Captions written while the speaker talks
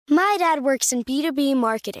My dad works in B2B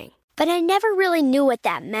marketing, but I never really knew what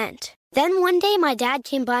that meant. Then one day my dad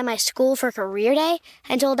came by my school for career day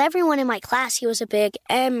and told everyone in my class he was a big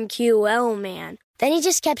MQL man. Then he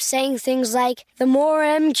just kept saying things like, the more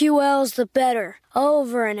MQLs, the better,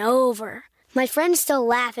 over and over. My friends still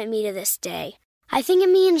laugh at me to this day. I think it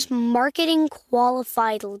means marketing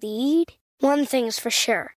qualified lead. One thing's for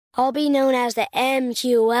sure, I'll be known as the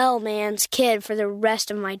MQL man's kid for the rest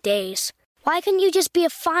of my days. Why couldn't you just be a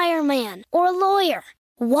fireman or a lawyer?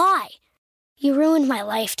 Why? You ruined my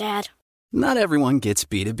life, Dad. Not everyone gets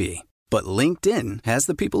B2B, but LinkedIn has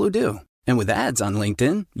the people who do. And with ads on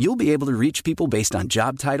LinkedIn, you'll be able to reach people based on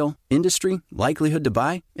job title, industry, likelihood to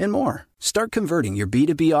buy, and more. Start converting your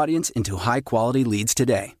B2B audience into high-quality leads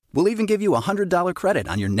today. We'll even give you a $100 credit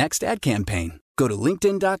on your next ad campaign. Go to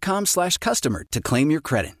linkedin.com/customer to claim your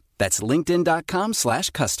credit. That's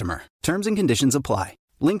linkedin.com/customer. Terms and conditions apply.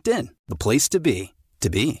 LinkedIn, the place to be, to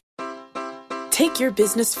be. Take your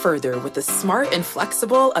business further with the smart and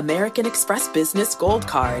flexible American Express Business Gold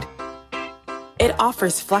Card. It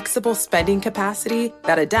offers flexible spending capacity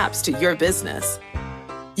that adapts to your business.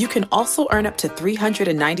 You can also earn up to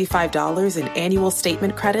 $395 in annual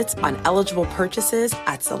statement credits on eligible purchases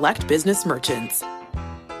at select business merchants.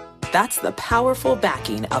 That's the powerful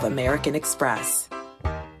backing of American Express.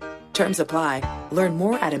 Terms apply. Learn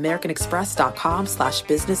more at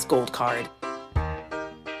americanexpress.com/business gold card.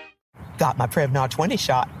 Got my Prevnar 20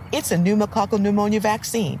 shot. It's a pneumococcal pneumonia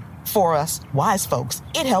vaccine. For us, wise folks,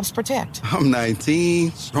 it helps protect. I'm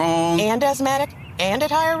 19, strong. And asthmatic, and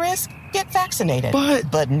at higher risk. Get vaccinated.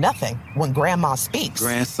 But nothing when grandma speaks.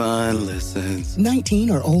 Grandson listens. 19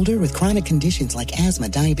 or older with chronic conditions like asthma,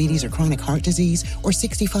 diabetes, or chronic heart disease, or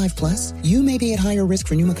 65 plus, you may be at higher risk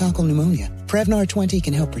for pneumococcal pneumonia. Prevnar 20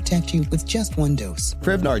 can help protect you with just one dose.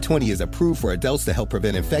 Prevnar 20 is approved for adults to help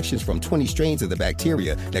prevent infections from 20 strains of the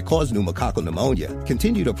bacteria that cause pneumococcal pneumonia.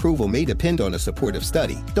 Continued approval may depend on a supportive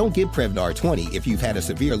study. Don't get Prevnar 20 if you've had a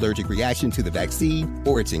severe allergic reaction to the vaccine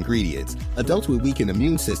or its ingredients. Adults with weakened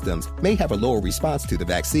immune systems may have a lower response to the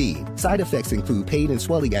vaccine. Side effects include pain and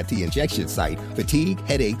swelling at the injection site, fatigue,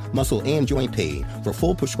 headache, muscle, and joint pain. For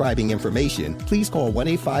full prescribing information, please call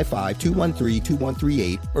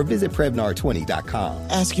 1-855-213-2138 or visit Prevnar20.com.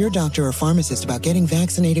 Ask your doctor or pharmacist about getting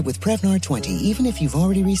vaccinated with Prevnar 20, even if you've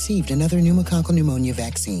already received another pneumococcal pneumonia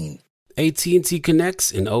vaccine. AT&T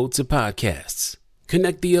connects an ode to podcasts.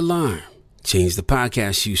 Connect the alarm. Change the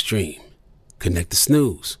podcast you stream. Connect the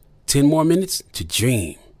snooze. 10 more minutes to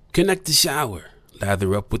dream. Connect the shower.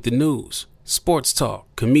 Lather up with the news, sports talk,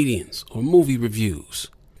 comedians, or movie reviews.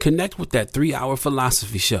 Connect with that 3-hour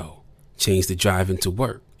philosophy show. Change the drive into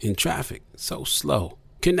work in traffic so slow.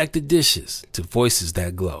 Connect the dishes to voices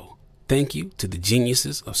that glow. Thank you to the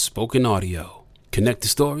geniuses of spoken audio. Connect the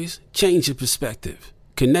stories, change your perspective.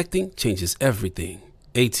 Connecting changes everything.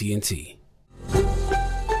 AT&T.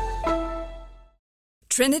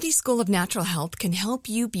 Trinity School of Natural Health can help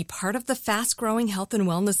you be part of the fast-growing health and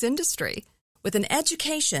wellness industry. With an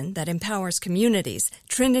education that empowers communities,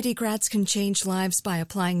 Trinity grads can change lives by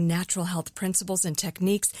applying natural health principles and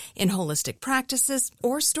techniques in holistic practices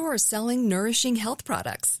or stores selling nourishing health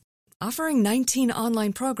products. Offering 19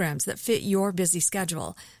 online programs that fit your busy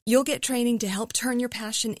schedule, you'll get training to help turn your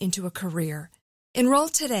passion into a career. Enroll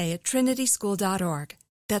today at trinityschool.org.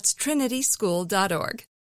 That's trinityschool.org.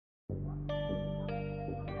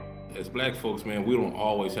 As black folks, man, we don't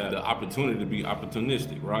always have the opportunity to be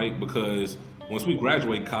opportunistic, right? Because once we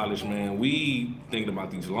graduate college, man, we thinking about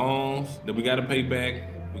these loans that we got to pay back.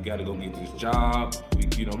 We got to go get this job. We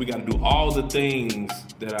got to do all the things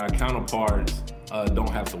that our counterparts don't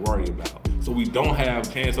have to worry about. So we don't have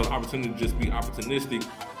a chance or opportunity to just be opportunistic.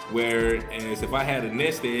 Whereas if I had a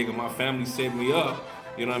nest egg and my family set me up,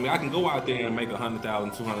 you know what I mean? I can go out there and make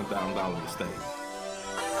 $100,000, $200,000 a mistake.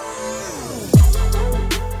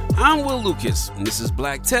 I'm Will Lucas, and this is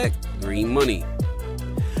Black Tech, Green Money.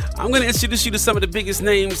 I'm going to introduce you to some of the biggest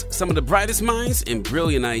names, some of the brightest minds, and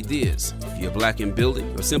brilliant ideas. If you're black in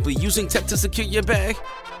building or simply using tech to secure your bag,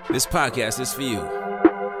 this podcast is for you.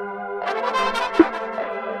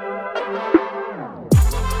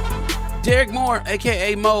 Derek Moore,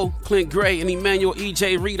 a.k.a. Mo, Clint Gray, and Emmanuel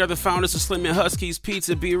E.J. Reed are the founders of Slim and Husky's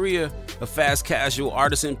Pizza Birria, a fast casual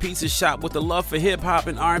artisan pizza shop with a love for hip-hop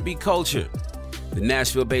and R&B culture. The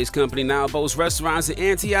Nashville-based company now boasts restaurants in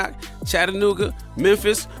Antioch, Chattanooga,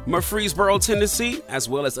 Memphis, Murfreesboro, Tennessee, as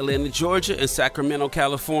well as Atlanta, Georgia, and Sacramento,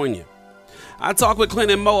 California. I talked with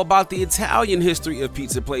Clint and Mo about the Italian history of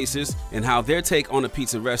pizza places and how their take on a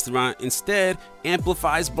pizza restaurant instead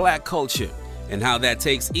amplifies black culture, and how that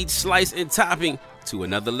takes each slice and topping to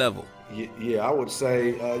another level. Yeah, I would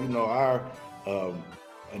say, our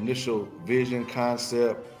initial vision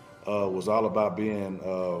concept was all about being,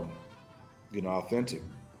 authentic.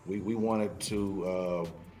 We wanted to,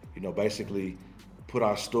 basically put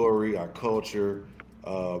our story, our culture,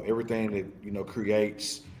 everything that,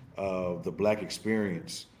 creates the Black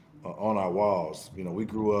experience on our walls. We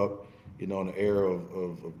grew up, in the era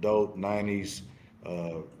of dope 90s,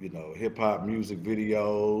 hip hop music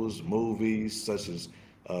videos, movies such as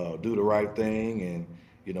Do the Right Thing. And,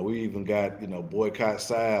 we even got, boycott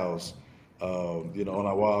Sal's, on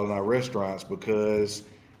our wall in our restaurants because,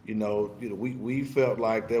 we felt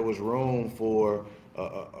like there was room for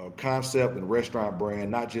a concept and restaurant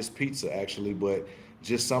brand, not just pizza actually, but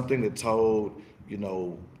just something that told,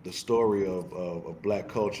 the story of Black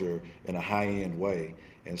culture in a high-end way.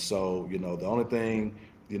 And so, the only thing,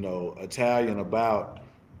 Italian about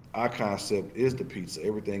our concept is the pizza.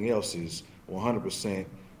 Everything else is 100%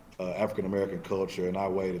 African-American culture and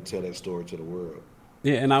our way to tell that story to the world.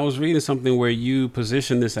 Yeah, and I was reading something where you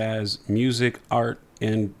position this as music, art,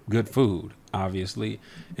 and good food, obviously.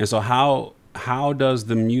 And so how does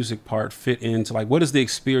the music part fit into, like, what is the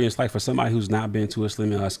experience like for somebody who's not been to a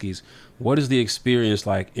Slim and Husky's? What is the experience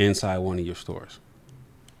like inside one of your stores?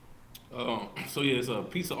 So yeah, it's a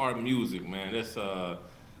piece of art, music, man. That's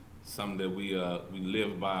something that we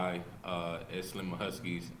live by at Slim and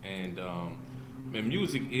Husky's. And man,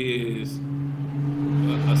 music is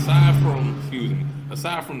aside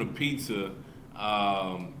from the pizza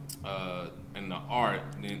and the art,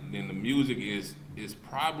 then the music is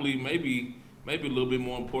probably maybe a little bit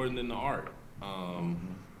more important than the art.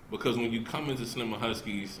 Because when you come into Slim and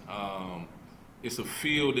Husky's, it's a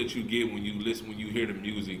feel that you get when you hear the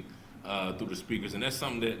music through the speakers, and that's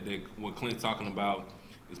something that what Clint's talking about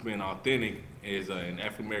is being authentic as an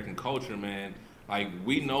African American culture, man. Like,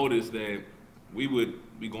 we noticed that we would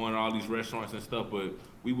be going to all these restaurants and stuff, but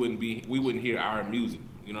we wouldn't hear our music.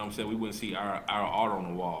 You know what I'm saying? We wouldn't see our art on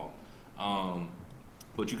the wall.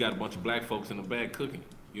 But you got a bunch of Black folks in the back cooking.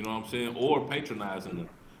 You know what I'm saying? Or patronizing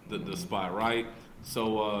the spot, right?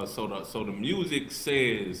 So the music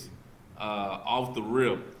says off the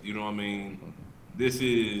rip, you know what I mean? This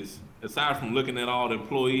is, aside from looking at all the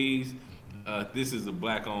employees, this is a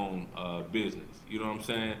Black-owned business. You know what I'm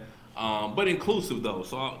saying? But inclusive though.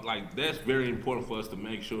 So like, that's very important for us to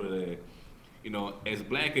make sure that, as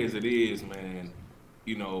Black as it is, man,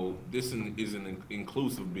 this is an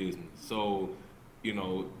inclusive business. So,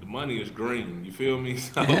 the money is green. You feel me?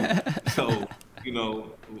 So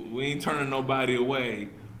we ain't turning nobody away,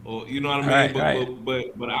 or you know what I mean.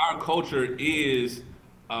 Right. But our culture is,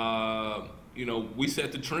 we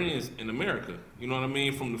set the trends in America. You know what I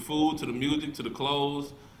mean? From the food to the music to the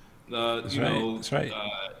clothes. That's right.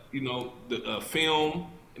 The film,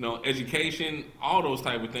 education, all those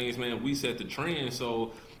type of things, man. We set the trend.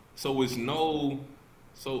 So it's no.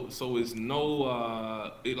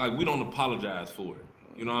 Like, we don't apologize for it.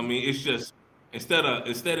 You know what I mean? It's just, instead of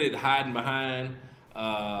hiding behind,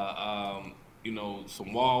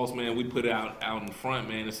 some walls, man, we put it out in the front,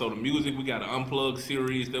 man. And so the music, we got an Unplugged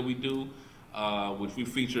series that we do, which we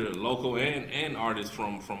feature local and artists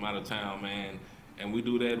from out of town, man. And we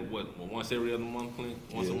do that, once every other month, Clint?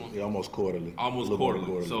 Once a month? Yeah, almost quarterly. Almost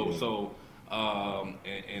quarterly. So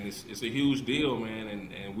and it's a huge deal,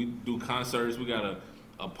 man. And we do concerts. We got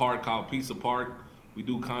a park called Pizza Park. We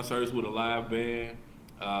do concerts with a live band.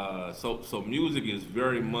 So music is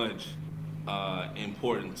very much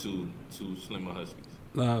important to Slim and Husky's.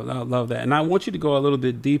 Love that. And I want you to go a little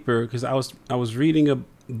bit deeper, because I was reading a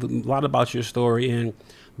lot about your story and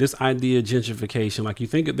this idea of gentrification. Like, you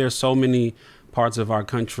think that there's so many parts of our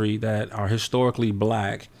country that are historically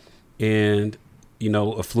Black, and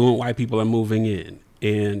affluent white people are moving in,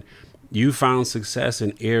 and you found success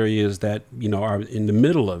in areas that are in the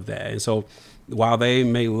middle of that. And so while they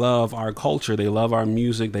may love our culture, they love our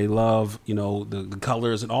music, they love the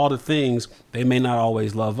colors and all the things, they may not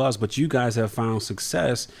always love us. But you guys have found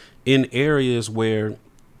success in areas where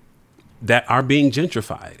that are being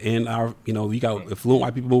gentrified, and you got affluent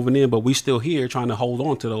white people moving in, but we still here trying to hold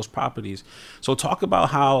on to those properties. So talk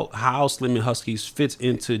about how Slim and Husky's fits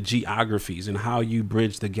into geographies and how you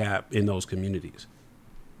bridge the gap in those communities.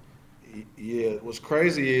 Yeah, what's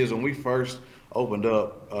crazy is when we first opened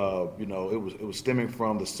up, it was stemming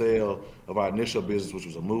from the sale of our initial business, which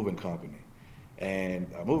was a moving company. And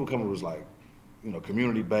our moving company was like,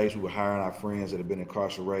 community based. We were hiring our friends that had been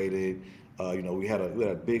incarcerated. We had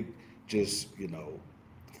a big, just,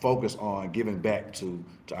 focus on giving back to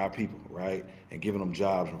our people, right? And giving them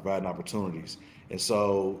jobs, providing opportunities. And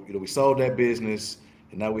so, we sold that business,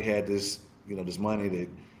 and now we had this, this money that,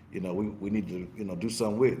 we need to, do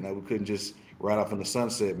something with. Now we couldn't just right off in the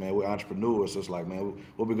sunset, man. We're entrepreneurs, so it's like, man,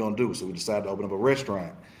 what we gonna do? So we decided to open up a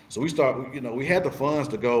restaurant. So we had the funds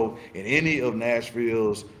to go in any of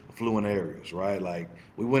Nashville's affluent areas, right? Like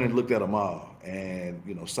we went and looked at them all, and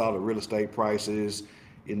saw the real estate prices,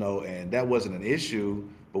 and that wasn't an issue.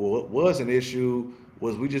 But what was an issue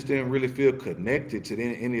was we just didn't really feel connected to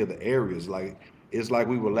any of the areas. Like it's like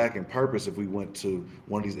we were lacking purpose if we went to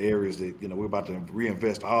one of these areas that we're about to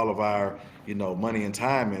reinvest all of our money and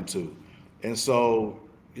time into. And so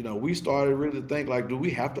we started really to think, like, do we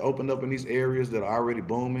have to open up in these areas that are already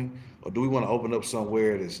booming, or do we want to open up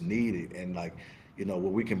somewhere that's needed and where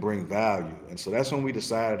we can bring value? And so that's when we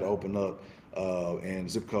decided to open up in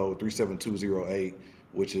zip code 37208,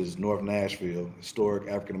 which is North Nashville, historic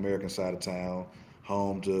African American side of town,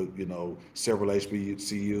 home to several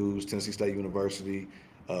HBCUs, Tennessee State University,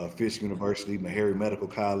 Fisk University, Meharry Medical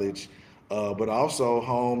College, but also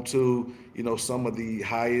home to some of the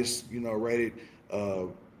highest rated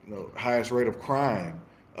highest rate of crime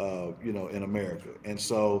in America. And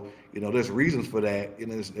so there's reasons for that.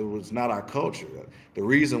 It was not our culture. The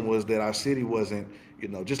reason was that our city wasn't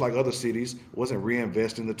just like other cities, wasn't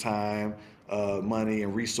reinvesting the time, money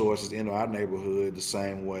and resources into our neighborhood the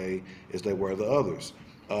same way as they were the others.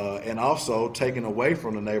 And also taken away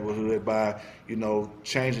from the neighborhood by,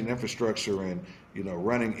 changing infrastructure and,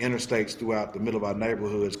 running interstates throughout the middle of our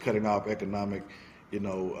neighborhoods, cutting off economic,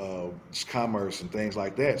 commerce and things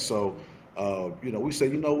like that. So, we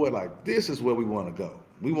said, like, this is where we want to go.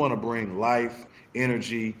 We want to bring life,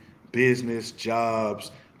 energy, business,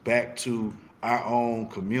 jobs back to our own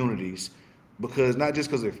communities, because not just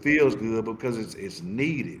because it feels good, but because it's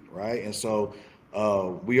needed, right? And so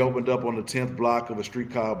we opened up on the 10th block of a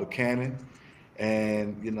street called Buchanan,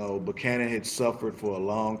 and Buchanan had suffered for a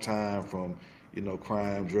long time from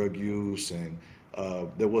crime, drug use, and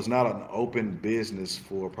there was not an open business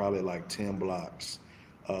for probably like 10 blocks,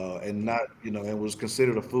 and not and was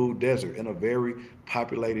considered a food desert in a very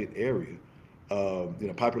populated area,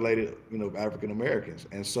 populated African Americans.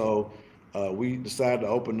 And so we decided to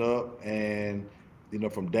open up, and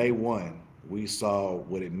from day one we saw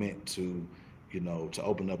what it meant to to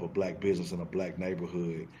open up a black business in a black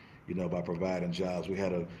neighborhood, by providing jobs. We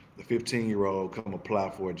had a 15-year-old come apply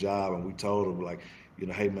for a job, and we told him, like,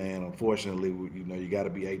 hey man, unfortunately, you got to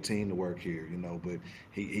be 18 to work here, but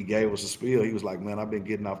he gave us a spiel. He was like, man, I've been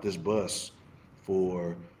getting off this bus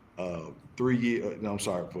for 3 years. No, I'm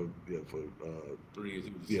sorry, for 3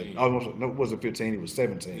 years. No, it wasn't 15. He was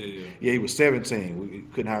 17. Yeah, he was 17. We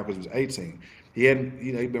couldn't hire because he was 18. He hadn't,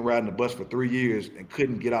 he'd been riding the bus for 3 years and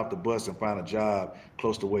couldn't get off the bus and find a job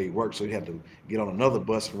close to where he worked. So he had to get on another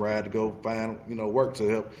bus and ride to go find, work to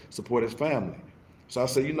help support his family. So I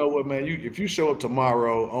said, you know what, man, if you show up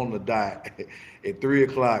tomorrow on the dot at 3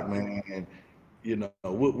 o'clock, man, and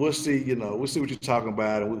we'll see, we'll see what you're talking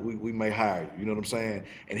about, and we may hire you. You know what I'm saying?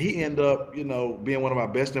 And he ended up, being one of our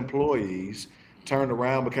best employees, turned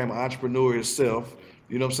around, became an entrepreneur himself.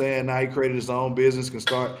 You know what I'm saying? Now he created his own business, can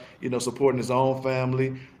start, supporting his own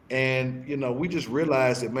family. And, we just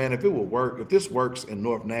realized that, man, if this works in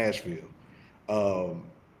North Nashville,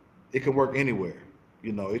 it can work anywhere.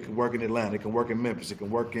 It can work in Atlanta, it can work in Memphis, it can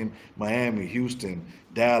work in Miami, Houston,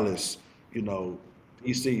 Dallas,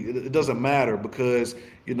 DC. It doesn't matter, because,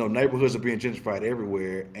 neighborhoods are being gentrified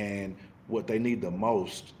everywhere. And what they need the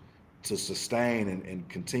most to sustain and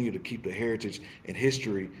continue to keep the heritage and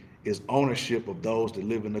history is ownership of those that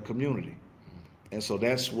live in the community. And so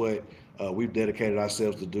that's what we've dedicated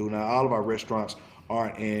ourselves to do. Now, all of our restaurants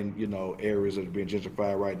aren't in, areas that are being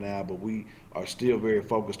gentrified right now, but we are still very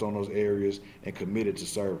focused on those areas and committed to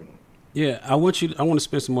serving them. Yeah, I want to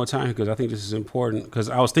spend some more time here, because I think this is important, because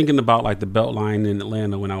I was thinking about like the Beltline in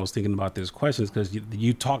Atlanta when I was thinking about these questions, because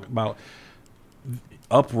you talk about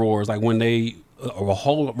uproars, like when they a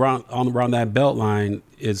whole around that Beltline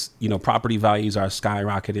is, property values are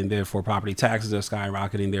skyrocketing, therefore property taxes are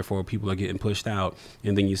skyrocketing, therefore people are getting pushed out.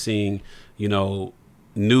 And then you're seeing, new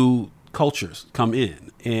cultures come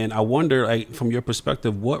in. And I wonder, like, from your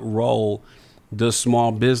perspective, what role does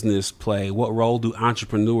small business play? What role do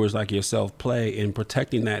entrepreneurs like yourself play in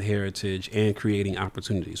protecting that heritage and creating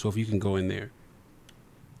opportunities? So if you can go in there.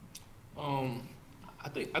 I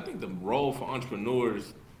think the role for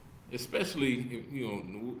entrepreneurs, especially,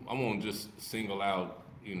 I won't just single out,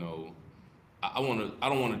 I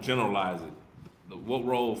don't want to generalize it. What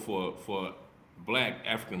role for Black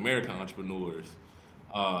African American entrepreneurs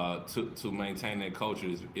to maintain that culture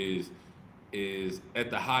is at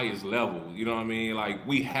the highest level. You know what I mean? Like,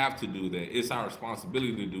 we have to do that. It's our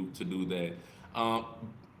responsibility to do that,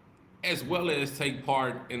 as well as take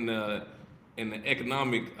part in the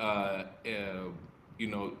economic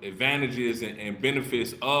advantages and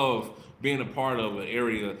benefits of being a part of an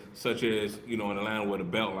area such as, in Atlanta where the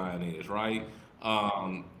Beltline is, right?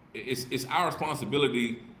 It's our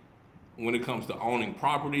responsibility when it comes to owning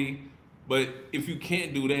property. But if you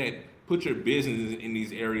can't do that, put your business in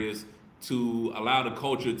these areas to allow the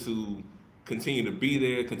culture to continue to be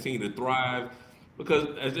there, continue to thrive. Because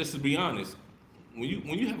just to be honest, when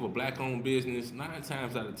you have a black-owned business, 9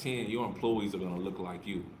 times out of 10, your employees are going to look like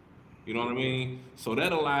you. You know what I mean? So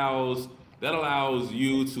that allows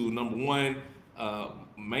you to, number one,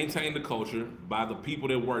 maintain the culture by the people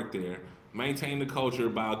that work there, maintain the culture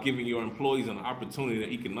by giving your employees an opportunity, an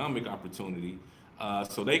economic opportunity,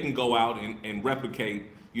 so they can go out and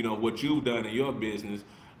replicate, what you've done in your business.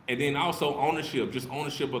 And then also ownership, just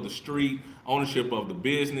ownership of the street, ownership of the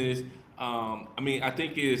business. I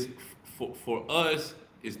think for us,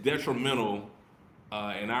 it's detrimental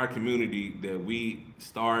in our community that we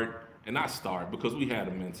not start because we had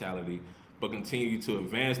a mentality, but continue to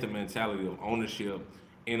advance the mentality of ownership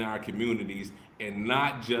in our communities and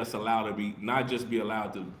not just be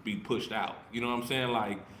allowed to be pushed out. You know what I'm saying?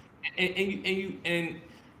 Like, and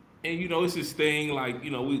it's this thing like,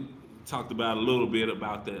 we talked about a little bit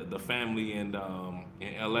about the family in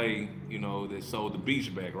LA, that sold the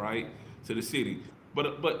beach back, right, to the city.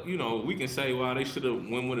 But we can say, well, they should have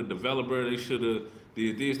went with a developer, they should have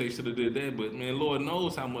did this, they should have did that, but man, Lord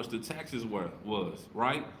knows how much the taxes was,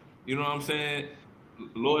 right? You know what I'm saying?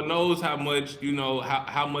 Lord knows how much,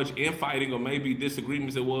 how much infighting or maybe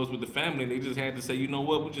disagreements it was with the family, and they just had to say, you know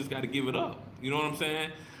what, we just got to give it up. You know what I'm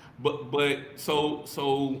saying? But so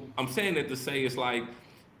I'm saying that to say it's like,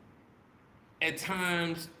 at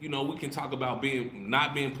times, we can talk about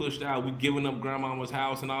not being pushed out, we giving up grandmama's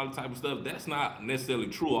house and all that type of stuff. That's not necessarily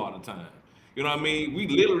true all the time. You know what I mean? We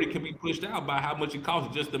literally can be pushed out by how much it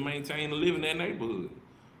costs just to maintain and live in that neighborhood.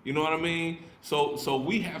 You know what I mean? So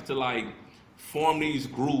we have to form these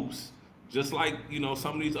groups, just like,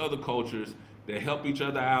 some of these other cultures that help each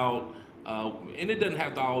other out. And it doesn't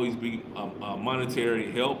have to always be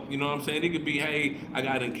monetary help. You know what I'm saying? It could be, hey, I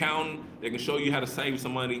got an accountant that can show you how to save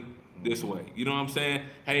some money this way. You know what I'm saying?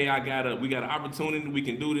 Hey, we got an opportunity. We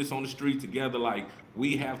can do this on the street together. Like,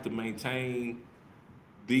 we have to maintain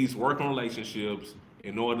these working relationships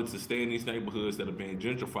in order to stay in these neighborhoods that are being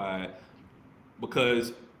gentrified,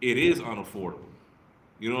 because it is unaffordable.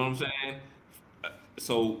 You know what I'm saying?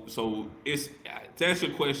 So it's, to answer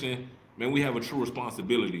your question, man, we have a true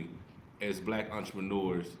responsibility as Black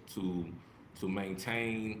entrepreneurs to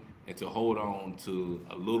maintain and to hold on to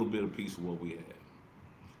a little bit of piece of what we have.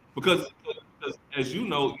 Because as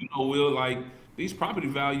Will, like, these property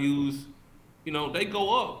values, they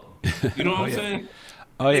go up. You know what I'm saying?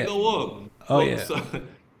 They go up.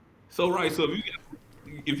 So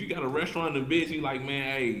if you got a restaurant in the business, you like, man,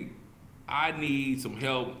 hey, I need some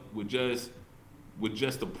help with just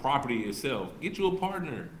the property itself. Get you a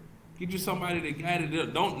partner. Get you somebody that got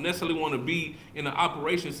it. Don't necessarily want to be in the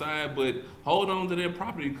operation side, but hold on to their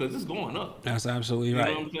property because it's going up. That's absolutely right.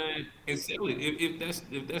 You know what I'm saying? And sell it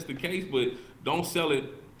if that's the case, but don't sell it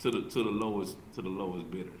to the lowest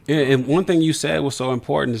bidder. Yeah, and one thing you said was so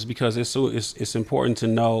important is because it's important to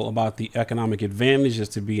know about the economic advantages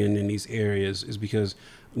to being in these areas. Is because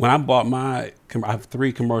when I bought I have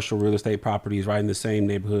 3 commercial real estate properties right in the same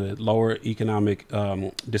neighborhood, lower economic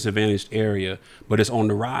disadvantaged area, but it's on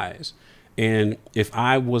the rise. And if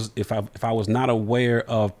I was not aware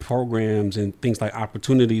of programs and things like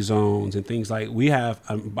opportunity zones and things like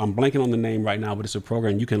I'm blanking on the name right now, but it's a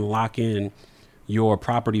program you can lock in your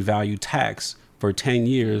property value tax for 10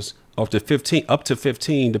 years, up to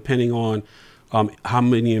 15, depending on how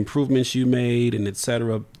many improvements you made and et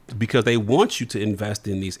cetera, because they want you to invest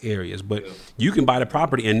in these areas. But you can buy the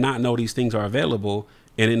property and not know these things are available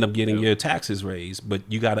and end up getting your taxes raised. But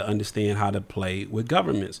you got to understand how to play with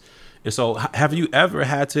governments. And so have you ever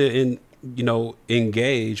had to,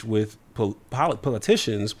 engage with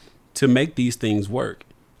politicians to make these things work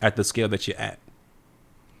at the scale that you're at?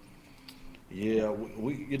 Yeah,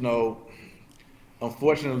 we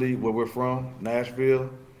unfortunately, where we're from, Nashville,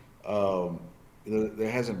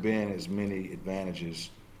 there hasn't been as many advantages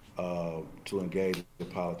to engage in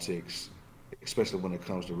politics, especially when it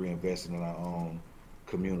comes to reinvesting in our own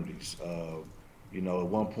communities. At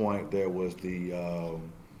one point there was the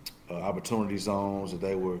opportunity zones that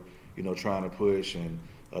they were, trying to push, and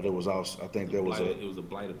there was also, I think there was it was a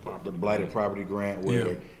blighted property. The blighted property grant,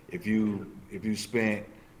 where if you spent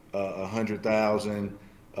 $100,000,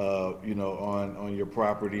 on your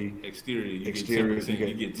property exterior, you get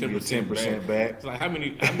 10% back. It's like how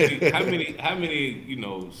many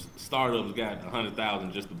startups got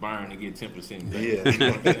 $100,000 just to burn and get 10% back?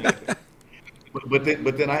 Yeah. But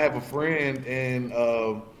then I have a friend in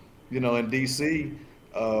in DC.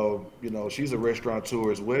 She's a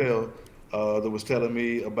restaurateur as well. That was telling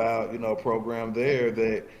me about a program there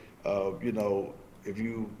that if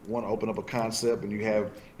you want to open up a concept and you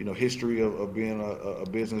have history of being a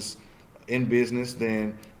business in business,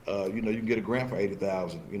 then you can get a grant for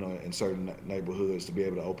 80,000 in certain neighborhoods to be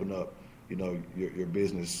able to open up your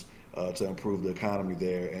business to improve the economy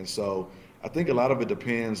there. And so I think a lot of it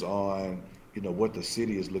depends on what the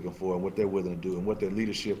city is looking for and what they're willing to do and what their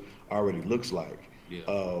leadership already looks like.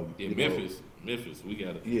 Memphis, we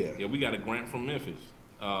got a grant from Memphis.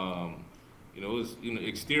 It was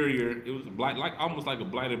exterior. It was almost like a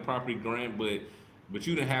blighted property grant, but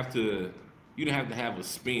you didn't have to have a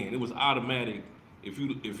spin. It was automatic. If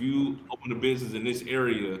you open a business in this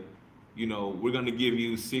area, we're gonna give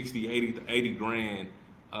you 60, 80 grand,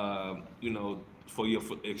 for your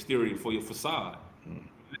exterior, for your facade.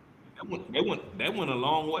 That went a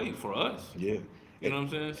long way for us. Yeah. You know what I'm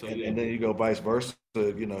saying? So, and then you go vice versa,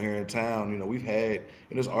 here in town, we've had,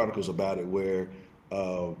 and there's articles about it where,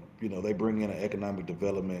 they bring in an economic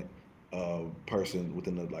development person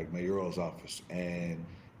within the mayoral's office, and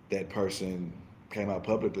that person came out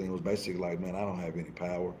publicly and was basically like, man, I don't have any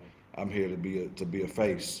power. I'm here to be a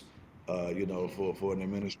face, for an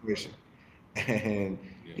administration. And,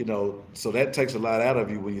 so that takes a lot out of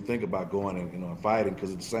you when you think about going and fighting,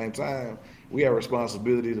 because at the same time, we have a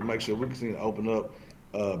responsibility to make sure we continue to open up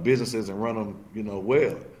businesses and run them,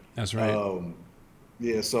 well. That's right.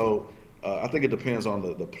 So I think it depends on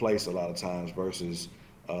the place a lot of times versus,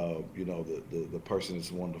 the person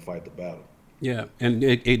that's wanting to fight the battle. Yeah, and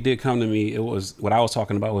it did come to me. It was what I was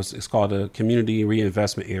talking about. It's called a Community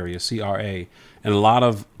Reinvestment Area, CRA, and a lot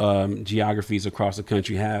of geographies across the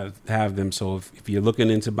country have them. So if you're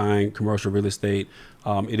looking into buying commercial real estate,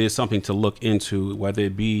 it is something to look into. Whether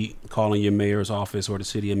it be calling your mayor's office or the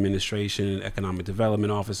city administration, economic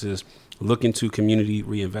development offices, look into community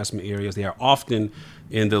reinvestment areas. They are often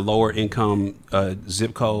in the lower income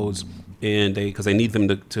zip codes, and because they need them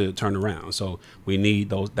to turn around. So we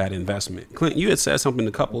need that investment. Clint, you had said something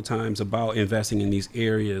a couple of times about investing in these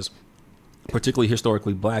areas, particularly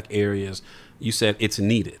historically black areas. You said it's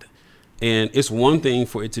needed. And it's one thing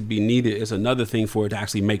for it to be needed. It's another thing for it to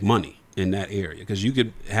actually make money in that area, because you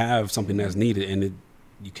could have something that's needed and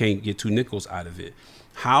you can't get 2 nickels out of it.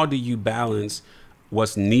 How do you balance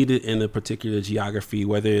what's needed in a particular geography,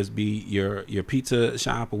 whether it be your pizza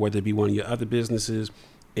shop or whether it be one of your other businesses,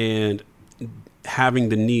 and having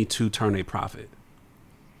the need to turn a profit?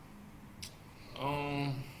 You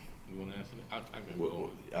want to answer that? I can go.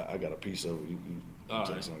 I got a piece of it. You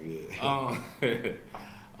take something.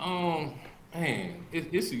 Man,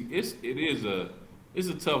 it's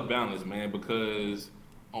a tough balance, man, because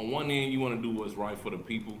on one end you want to do what's right for the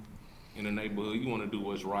people in the neighborhood. You want to do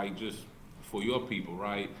what's right just for your people,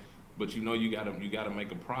 right? But you gotta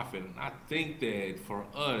make a profit. And I think that for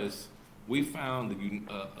us, we found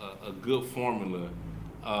a good formula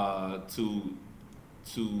to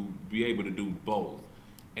be able to do both,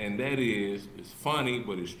 and that is, it's funny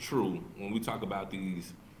but it's true when we talk about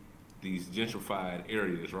these gentrified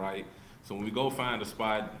areas, right? So when we go find the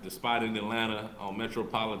spot in Atlanta on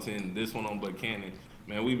Metropolitan, this one on Buchanan,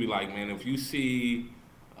 man, we be like, man, if you see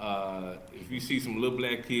some little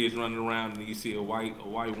black kids running around and you see a white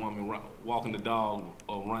woman walking the dog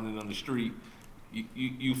or running on the street,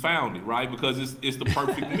 you found it, right? Because it's the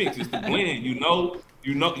perfect mix. It's the blend. You know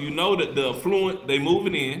that the affluent, they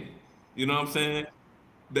moving in. You know what I'm saying?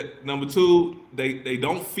 That number 2, they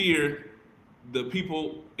don't fear the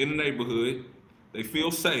people in the neighborhood. They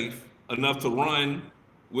feel safe enough to run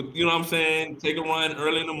with, you know what I'm saying? Take a run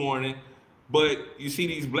early in the morning. But you see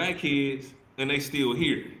these black kids and they still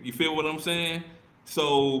here. You feel what I'm saying?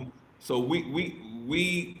 So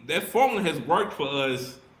we that formula has worked for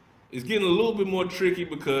us. It's getting a little bit more tricky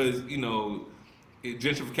because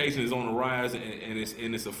gentrification is on the rise and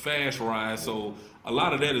it's a fast rise. So a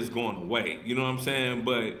lot of that is going away. You know what I'm saying?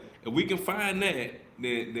 But if we can find that,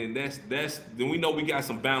 then then we know we got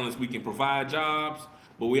some balance. We can provide jobs,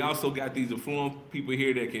 but we also got these affluent people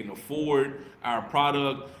here that can afford our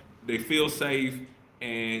product. They feel safe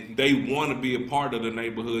and they want to be a part of the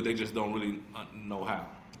neighborhood. They just don't really know how.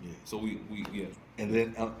 Yeah. So we. And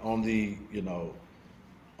then on the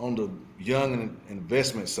on the young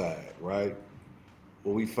investment side, right?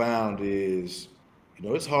 What we found is,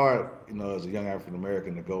 it's hard, as a young African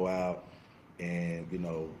American to go out and,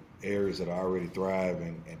 areas that are already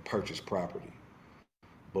thriving and purchase property.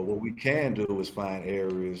 But what we can do is find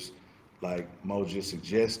areas like Mo just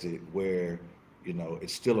suggested where,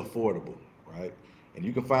 it's still affordable, right? And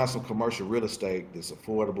you can find some commercial real estate that's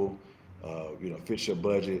affordable, fits your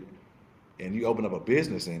budget, and you open up a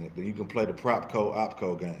business in it, then you can play the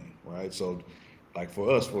PropCo-OpCo game, right? So like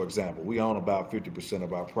for us, for example, we own about 50%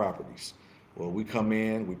 of our properties. Well, we come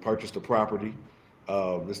in, we purchase the property.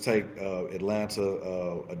 Let's take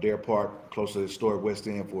Atlanta, Adair Park, close to the historic West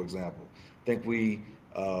End, for example. I think we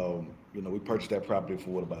purchased that property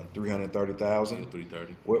for about $330,000.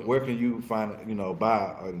 $330. Where can you find,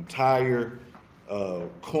 buy an entire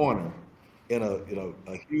corner in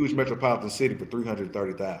a huge metropolitan city for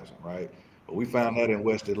 $330,000, right? But we found that in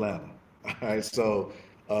West Atlanta. All right, so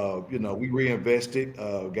we reinvested,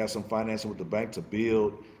 got some financing with the bank to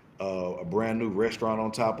build a brand new restaurant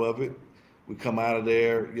on top of it. We come out of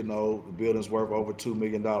there, the building's worth over $2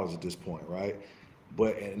 million at this point, right?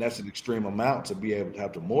 And that's an extreme amount to be able to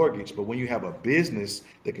have the mortgage. But when you have a business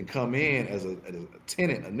that can come in as a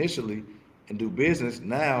tenant initially and do business,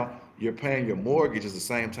 now you're paying your mortgage at the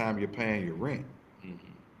same time you're paying your rent. Mm-hmm.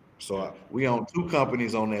 So we own two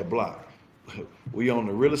companies on that block. We own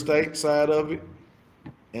the real estate side of it,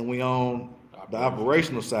 and we own the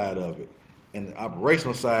operational side of it. And the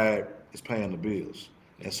operational side is paying the bills.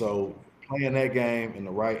 And so playing that game in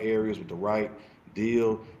the right areas with the right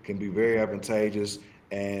deal can be very advantageous.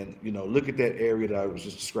 And, look at that area that I was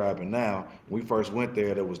just describing now. When we first went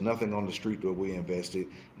there was nothing on the street that we invested.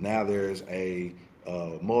 Now there's a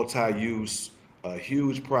multi-use,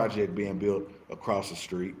 huge project being built across the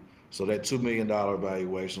street. So that $2 million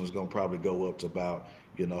valuation is going to probably go up to about,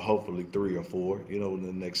 hopefully 3 or 4, in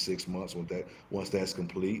the next 6 months once that's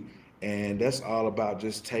complete. And that's all about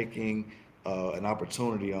just taking an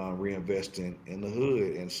opportunity on reinvesting in the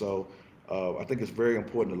hood. And so I think it's very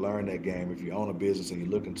important to learn that game. If you own a business and you're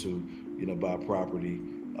looking to, buy property,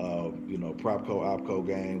 PropCo-OpCo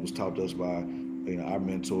game was taught to us by, our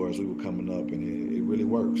mentors. We were coming up, and it really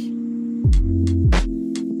works.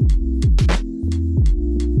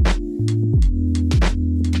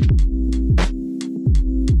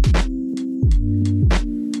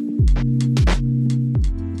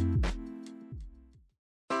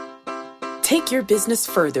 Take your business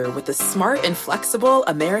further with the smart and flexible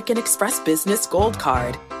American Express Business Gold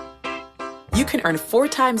Card. You can earn 4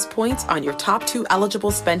 times points on your top 2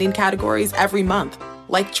 eligible spending categories every month,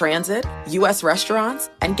 like transit, U.S. restaurants,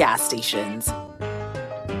 and gas stations.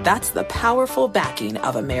 That's the powerful backing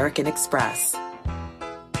of American Express.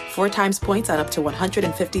 4 times points on up to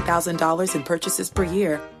 $150,000 in purchases per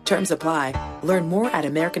year. Terms apply. Learn more at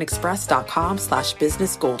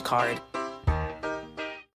americanexpress.com/businessgoldcard.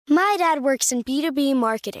 My dad works in B2B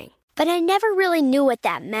marketing, but I never really knew what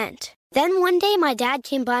that meant. Then one day my dad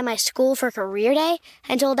came by my school for career day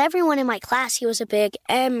and told everyone in my class he was a big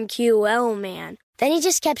MQL man. Then he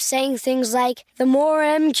just kept saying things like, the more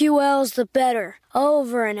MQLs, the better,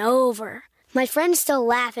 over and over. My friends still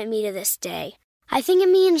laugh at me to this day. I think it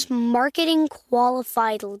means marketing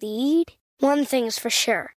qualified lead. One thing's for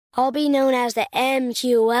sure, I'll be known as the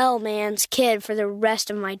MQL man's kid for the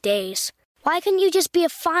rest of my days. Why couldn't you just be a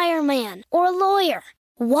fireman or a lawyer?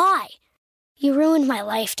 Why? You ruined my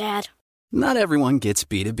life, Dad. Not everyone gets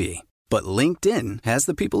B2B, but LinkedIn has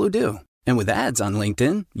the people who do. And with ads on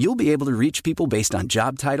LinkedIn, you'll be able to reach people based on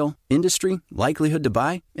job title, industry, likelihood to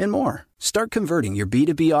buy, and more. Start converting your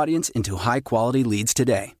B2B audience into high-quality leads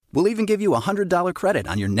today. We'll even give you a $100 credit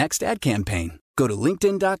on your next ad campaign. Go to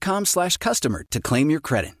linkedin.com/customer to claim your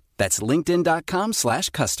credit. That's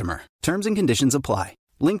linkedin.com/customer. Terms and conditions apply.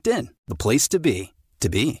 LinkedIn, the place to be, to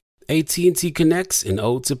be. AT&T connects an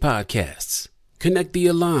ode to podcasts. Connect the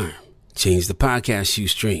alarm. Change the podcast you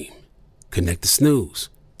stream. Connect the snooze.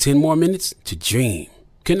 10 more minutes to dream.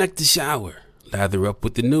 Connect the shower. Lather up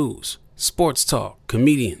with the news, sports talk,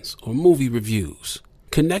 comedians, or movie reviews.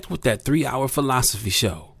 Connect with that 3-hour philosophy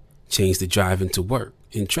show. Change the drive into work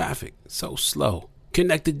in traffic so slow.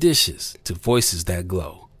 Connect the dishes to voices that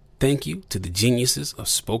glow. Thank you to the geniuses of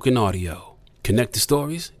spoken audio. Connect the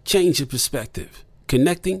stories, change your perspective.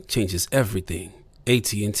 Connecting changes everything.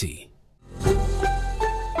 AT&T.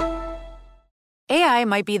 AI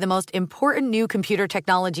might be the most important new computer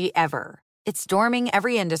technology ever. It's storming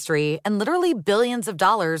every industry, and literally billions of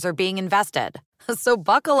dollars are being invested. So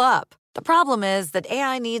buckle up. The problem is that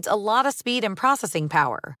AI needs a lot of speed and processing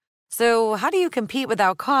power. So how do you compete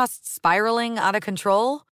without costs spiraling out of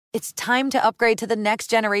control? It's time to upgrade to the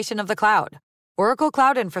next generation of the cloud. Oracle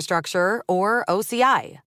Cloud Infrastructure, or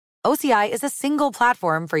OCI. OCI is a single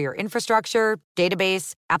platform for your infrastructure,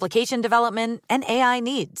 database, application development, and AI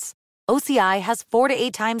needs. OCI has 4 to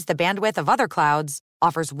 8 times the bandwidth of other clouds,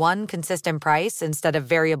 offers one consistent price instead of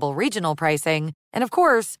variable regional pricing, and of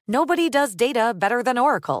course, nobody does data better than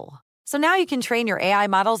Oracle. So now you can train your AI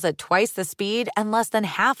models at twice the speed and less than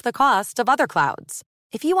half the cost of other clouds.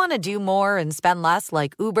 If you want to do more and spend less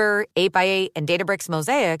like Uber, 8x8, and Databricks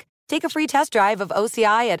Mosaic, take a free test drive of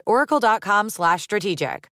OCI at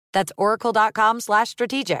oracle.com/strategic. That's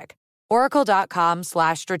oracle.com/strategic.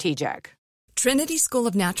 oracle.com/strategic. Trinity School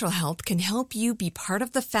of Natural Health can help you be part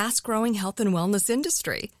of the fast-growing health and wellness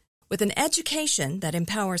industry. With an education that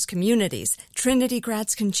empowers communities, Trinity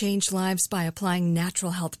grads can change lives by applying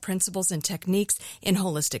natural health principles and techniques in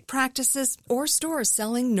holistic practices or stores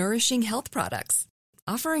selling nourishing health products.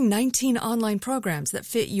 Offering 19 online programs that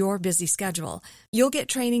fit your busy schedule, you'll get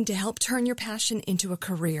training to help turn your passion into a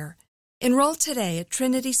career. Enroll today at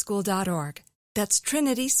trinityschool.org. That's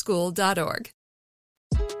trinityschool.org.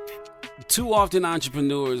 Too often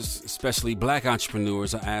entrepreneurs, especially black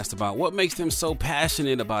entrepreneurs, are asked about what makes them so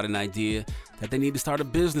passionate about an idea that they need to start a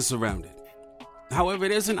business around it. However,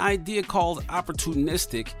 there's an idea called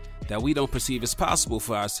opportunistic that we don't perceive as possible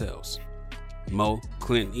for ourselves. Mo,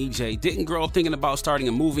 Clint, EJ didn't grow up thinking about starting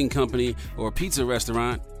a moving company or a pizza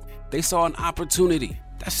restaurant. They saw an opportunity.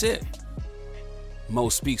 That's it. Mo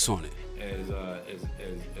speaks on it.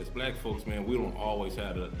 As black folks, man, we don't always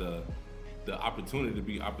have the opportunity to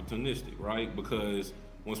be opportunistic, right? Because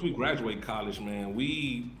once we graduate college, man,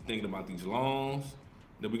 we thinking about these loans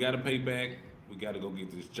that we got to pay back. We got to go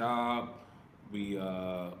get this job. We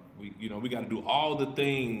got to do all the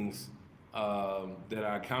things that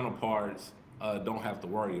our counterparts don't have to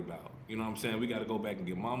worry about. You know what I'm saying? We got to go back and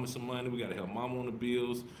get mama some money. We got to help mama on the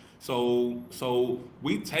bills. So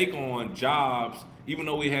we take on jobs, even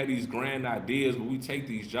though we had these grand ideas, but we take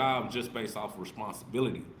these jobs just based off of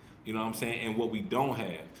responsibility. You know what I'm saying? And what we don't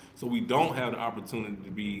have. So we don't have the opportunity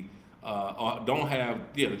to be, don't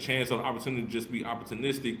have the chance or the opportunity to just be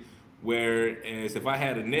opportunistic. Whereas if I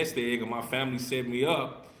had a nest egg and my family set me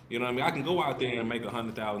up, you know what I mean? I can go out there and make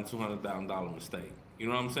 $100,000, $200,000 mistake. You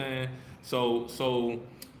know what I'm saying?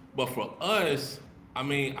 But for us, I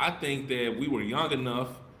mean, I think that we were young enough,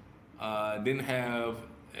 didn't have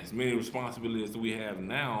as many responsibilities as we have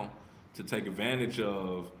now to take advantage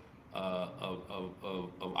of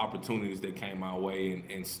opportunities that came our way,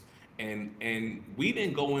 and we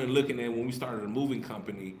didn't go in looking at when we started a moving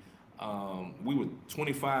company. We were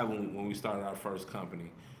 25 when we started our first company,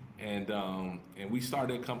 and we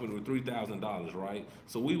started that company with $3,000, right?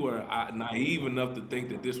 So we were naive enough to think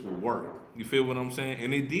that this would work. You feel what I'm saying?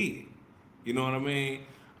 And it did. You know what I mean?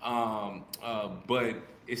 But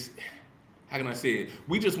it's, how can I say it?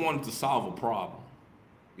 We just wanted to solve a problem.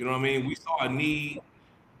 You know what I mean? We saw a need.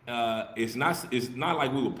 It's not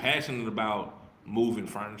like we were passionate about moving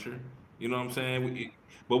furniture. You know what I'm saying?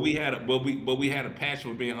 But we had a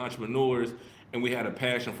passion for being entrepreneurs, and we had a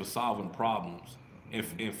passion for solving problems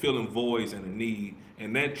and filling voids and a need,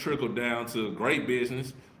 and that trickled down to a great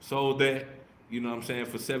business. So that, you know what I'm saying,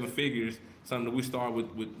 for 7 figures, something that we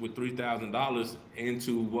started with $3,000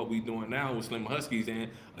 into what we're doing now with Slim Huskies. And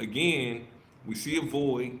again, we see a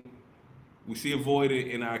void. We see a void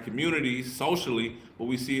in our communities socially, but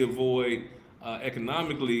we see a void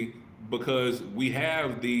economically, because we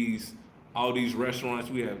have all these restaurants.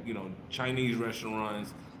 We have, Chinese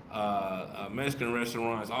restaurants, Mexican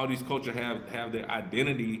restaurants. All these cultures have their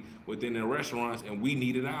identity within their restaurants, and we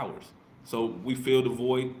needed ours. So we filled the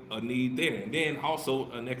void, a need there. And then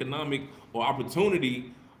also an economic or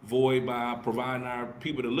opportunity void by providing our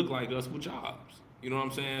people that look like us with jobs. You know what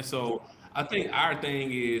I'm saying? So I think our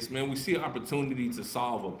thing is, man, we see an opportunity to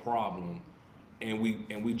solve a problem, and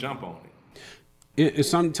we jump on it. It's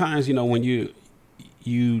sometimes, when you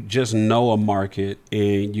just know a market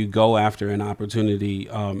and you go after an opportunity,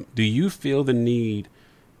 do you feel the need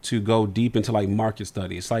to go deep into like market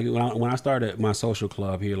studies? Like when I started my social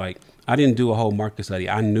club here, like I didn't do a whole market study.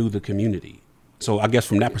 I knew the community. So I guess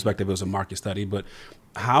from that perspective, it was a market study. But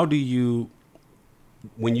how do you,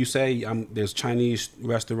 when you say there's Chinese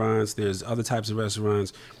restaurants, there's other types of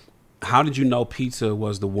restaurants, how did you know pizza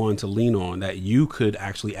was the one to lean on that you could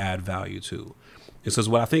actually add value to? And so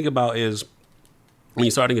what I think about is, when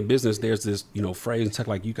you're starting a business, there's this, phrase in tech,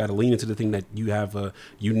 like you got to lean into the thing that you have a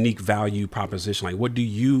unique value proposition. Like,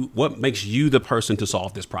 what makes you the person to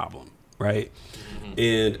solve this problem, right? Mm-hmm.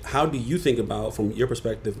 And how do you think about, from your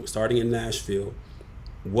perspective, starting in Nashville,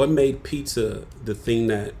 what made pizza the thing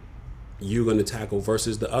that you're going to tackle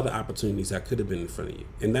versus the other opportunities that could have been in front of you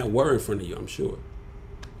and that were in front of you, I'm sure?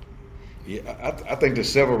 Yeah, I think there's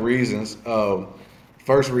several reasons.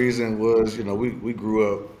 First reason was, we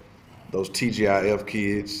grew up those TGIF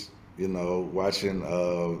kids, watching,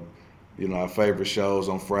 our favorite shows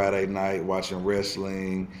on Friday night, watching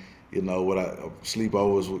wrestling, with our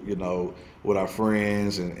sleepovers, with our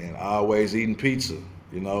friends, and always eating pizza.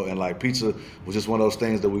 and like pizza was just one of those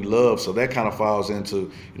things that we love. So that kind of falls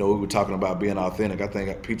into, we were talking about being authentic. I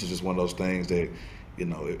think pizza is just one of those things that,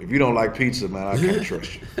 if you don't like pizza, man, I can't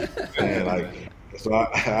trust you. And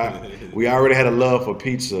we already had a love for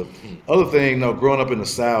pizza. Other thing, growing up in the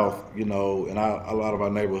South, in a lot of our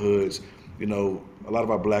neighborhoods, a lot of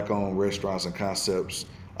our Black-owned restaurants and concepts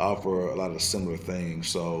offer a lot of similar things.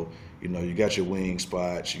 So, you got your wing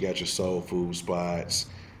spots, you got your soul food spots.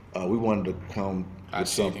 We wanted to come with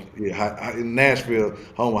something. Yeah, in Nashville,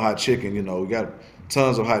 home of hot chicken, we got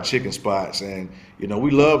tons of hot chicken spots, and we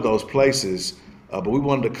love those places. But we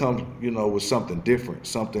wanted to come, with something different,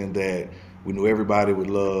 something that we knew everybody would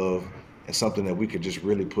love, and something that we could just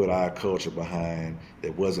really put our culture behind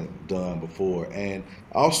that wasn't done before, and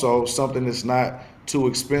also something that's not too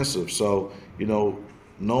expensive. So,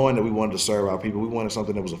 knowing that we wanted to serve our people, we wanted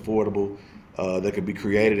something that was affordable, that could be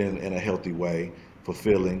created in a healthy way,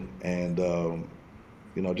 fulfilling, and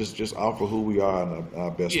just offer who we are in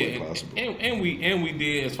our best way possible. And we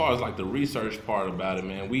did, as far as like the research part about it,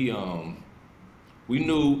 man.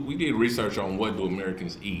 We did research on what do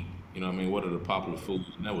Americans eat. What are the popular foods?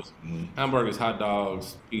 And that was hamburgers, hot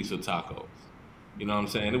dogs, pizza, tacos. You know what I'm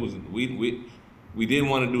saying? It was we didn't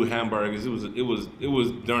want to do hamburgers. It was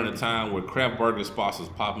during a time where craft burger spots was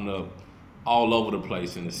popping up all over the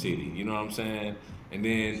place in the city. You know what I'm saying? And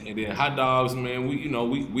then hot dogs, man.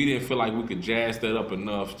 We didn't feel like we could jazz that up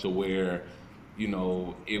enough to where,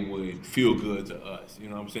 it would feel good to us. You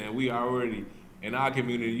know what I'm saying? We already in our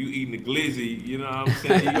community, you eating the glizzy. You know what I'm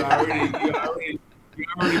saying? You're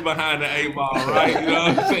already behind the 8 ball, right? You know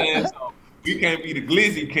what I'm saying? So we can't be the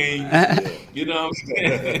glizzy king. You know what I'm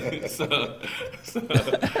saying?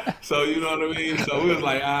 So you know what I mean? So we was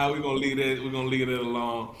like, we're gonna leave it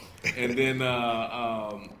alone. And then the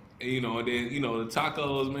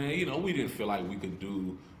tacos, man, we didn't feel like we could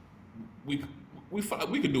do we felt like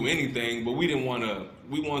we could do anything, but we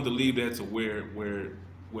wanted to leave that to where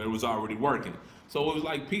it was already working. So it was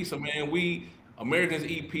like pizza, man. Americans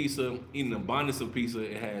eat pizza, eat an abundance of pizza.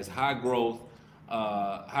 It has high growth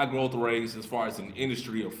rates as far as an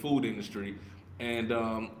industry, a food industry, and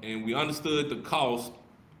we understood the cost,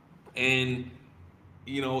 and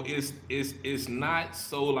it's not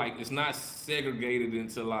so like it's not segregated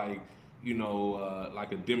into like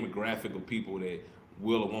like a demographic of people that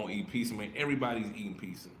will or won't eat pizza. Man, everybody's eating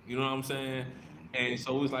pizza. You know what I'm saying? And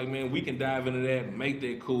so it was like, man, we can dive into that, make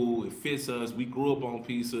that cool. It fits us. We grew up on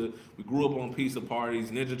pizza. We grew up on pizza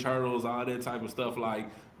parties, Ninja Turtles, all that type of stuff. Like,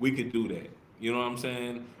 we could do that. You know what I'm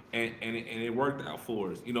saying? And it worked out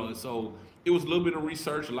for us. So it was a little bit of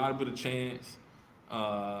research, a lot of bit of chance.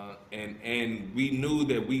 And we knew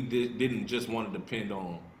that we didn't just want to depend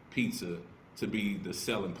on pizza to be the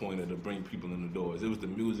selling point or to bring people in the doors. It was the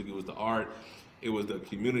music, it was the art, it was the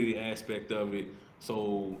community aspect of it.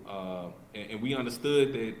 So, and we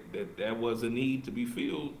understood that was a need to be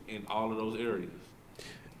filled in all of those areas.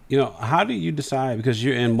 How do you decide, because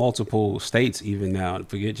you're in multiple states even now,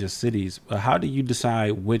 forget just cities, but how do you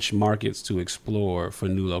decide which markets to explore for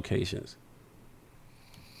new locations?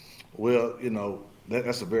 Well,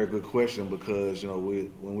 that's a very good question, because,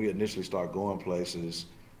 when we initially start going places,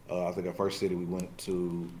 I think our first city we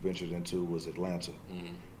ventured into was Atlanta.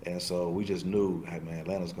 Mm-hmm. And so we just knew, hey man,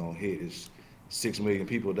 Atlanta's gonna hit. It's 6 million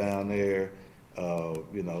people down there.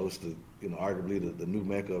 It's arguably the new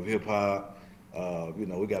mecca of hip hop.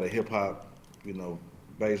 We got a hip hop,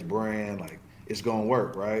 based brand. Like, it's gonna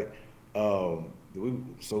work, right? So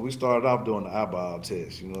we started off doing the eyeball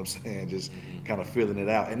test. You know what I'm saying? Just kind of filling it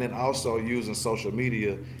out, and then also using social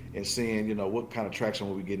media and seeing, what kind of traction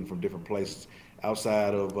were we getting from different places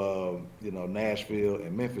outside of, Nashville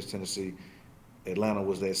and Memphis, Tennessee. Atlanta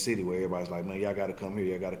was that city where everybody's like, man, y'all got to come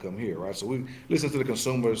here, right? So we listen to the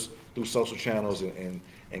consumers through social channels and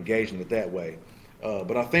engaging it that way.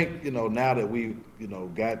 But I think, now that we,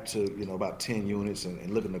 got to, about 10 units and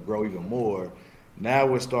looking to grow even more, now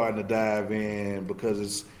we're starting to dive in,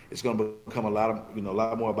 because it's going to become a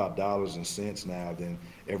lot more about dollars and cents now than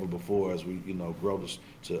ever before as we, grow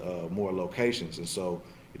to more locations. And so,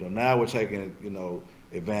 now we're taking,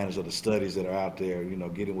 advantage of the studies that are out there,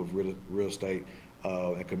 getting with real estate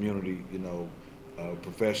and community,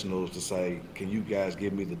 professionals to say, can you guys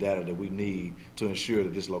give me the data that we need to ensure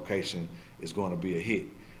that this location is going to be a hit?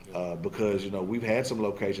 Because, we've had some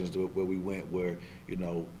locations where we went where,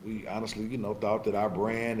 we honestly, thought that our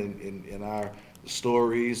brand and our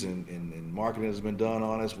stories and marketing has been done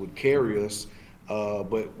on us would carry us,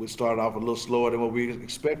 but we started off a little slower than what we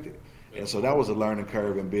expected. And so that was a learning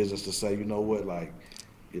curve in business to say, we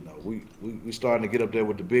starting to get up there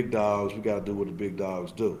with the big dogs. We got to do what the big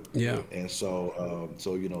dogs do. Yeah. And so,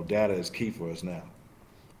 data is key for us now.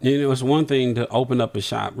 You know, it's one thing to open up a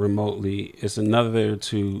shop remotely. It's another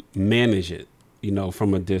to manage it, you know,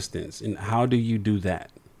 from a distance. And how do you do that?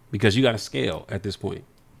 Because you got to scale at this point.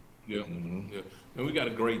 Yeah, yeah. And we got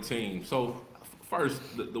a great team. So first,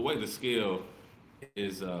 the way to scale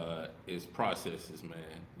is processes, man.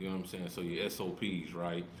 You know what I'm saying? So your SOPs,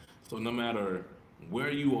 right? So no matter where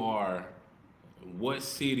you are, what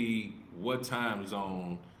city, what time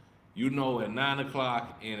zone, you know, at 9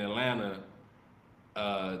 o'clock in Atlanta,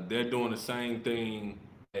 they're doing the same thing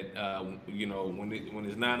at, you know, when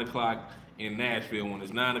it's 9 o'clock in Nashville, when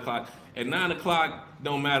it's 9 o'clock. At 9 o'clock,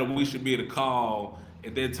 don't matter, we should be able to call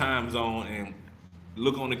at their time zone and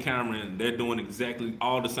look on the camera, and they're doing exactly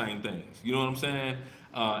all the same things. You know what I'm saying?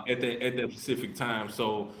 At that specific time.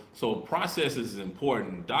 So processes is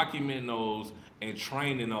important. Documenting those and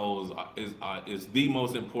training those is the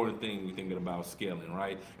most important thing we thinking about scaling,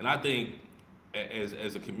 right? And I think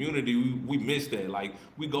as a community, we miss that. Like,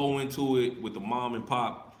 we go into it with the mom and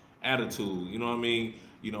pop attitude. You know what I mean?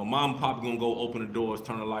 You know, mom and pop gonna go open the doors,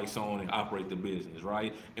 turn the lights on, and operate the business,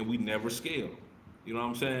 right? And we never scale. You know what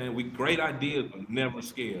I'm saying? Great ideas, but never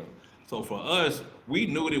scale. So for us, we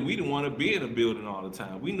knew that we didn't want to be in a building all the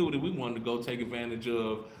time. We knew that we wanted to go take advantage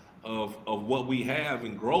of what we have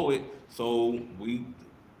and grow it. So we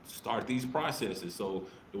start these processes. So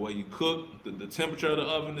the way you cook, the temperature of the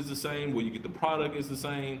oven is the same. Where you get the product is the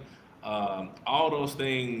same. All those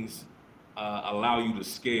things allow you to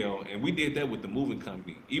scale. And we did that with the moving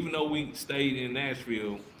company. Even though we stayed in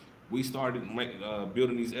Nashville, we started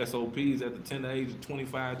building these SOPs at the tender age of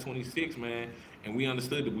 25, 26, man. And we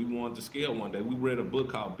understood that we wanted to scale one day. We read a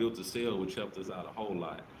book called Built to Sell, which helped us out a whole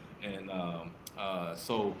lot. And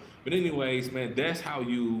but anyways, man, that's how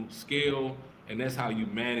you scale, and that's how you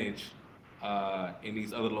manage in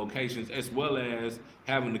these other locations, as well as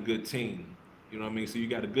having a good team. You know what I mean? So you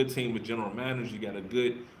got a good team with general managers, you got a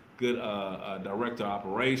good director of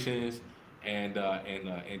operations and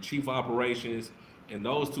chief operations, and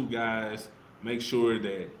those two guys make sure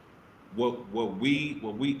that what we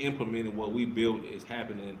implement and what we built is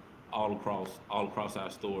happening all across our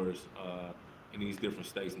stores in these different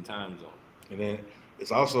states and time zones. And then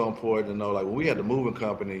it's also important to know, like, when we had the moving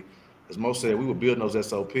company, as Mo said, we were building those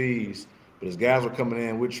SOPs, but as guys were coming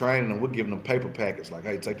in, we're training them, we're giving them paper packets, like,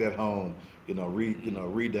 hey, take that home,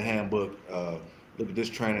 read the handbook, look at this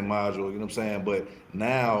training module, you know what I'm saying? But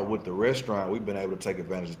now with the restaurant, we've been able to take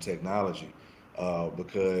advantage of technology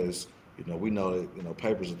because, we know that,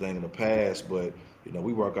 paper's a thing in the past, but,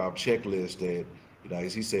 we work off checklists that,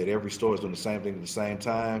 as he said, every store is doing the same thing at the same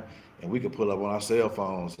time, and we can pull up on our cell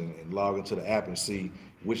phones and log into the app and see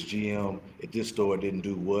which GM at this store didn't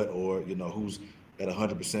do what, or, who's at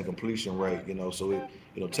 100% completion rate, so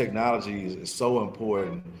technology is so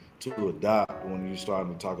important to adopt when you're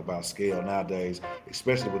starting to talk about scale nowadays,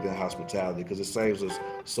 especially within hospitality, because it saves us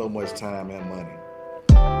so much time and money.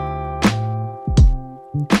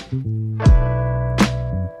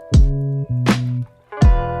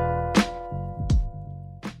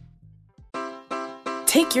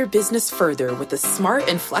 Take your business further with the smart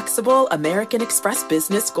and flexible American Express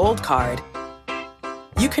Business Gold Card.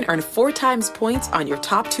 You can earn 4 times points on your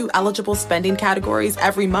top 2 eligible spending categories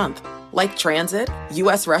every month, like transit,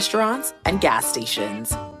 U.S. restaurants, and gas stations.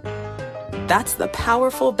 That's the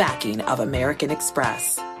powerful backing of American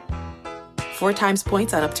Express. 4 times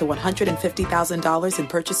points on up to $150,000 in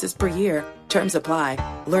purchases per year. Terms apply.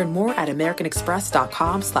 Learn more at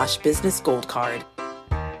americanexpress.com/businessgoldcard.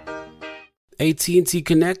 AT&T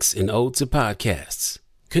connects an ode to podcasts.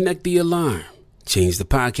 Connect the alarm. Change the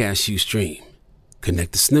podcast you stream.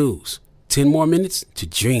 Connect the snooze. 10 more minutes to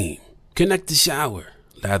dream. Connect the shower.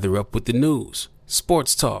 Lather up with the news,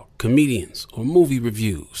 sports talk, comedians, or movie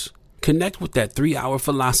reviews. Connect with that 3-hour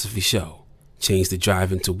philosophy show. Change the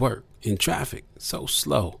drive into work in traffic so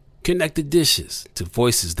slow. Connect the dishes to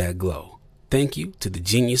voices that glow. Thank you to the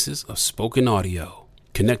geniuses of spoken audio.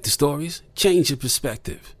 Connect the stories, change your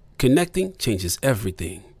perspective. Connecting changes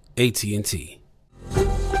everything. AT&T.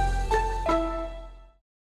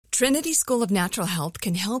 Trinity School of Natural Health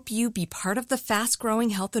can help you be part of the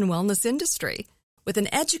fast-growing health and wellness industry. With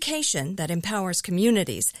an education that empowers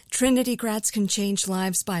communities, Trinity grads can change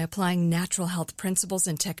lives by applying natural health principles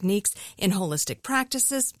and techniques in holistic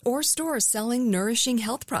practices or stores selling nourishing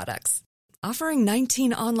health products. Offering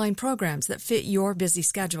 19 online programs that fit your busy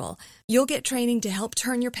schedule, you'll get training to help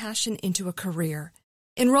turn your passion into a career.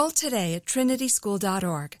 Enroll today at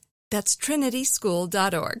trinityschool.org. That's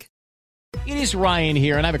trinityschool.org. It is Ryan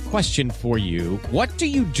here, and I have a question for you. What do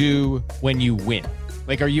you do when you win?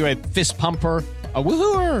 Like, are you a fist pumper? A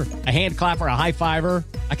woohooer, a hand clapper, a high fiver.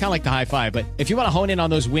 I kind of like the high five, but if you want to hone in on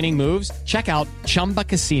those winning moves, check out Chumba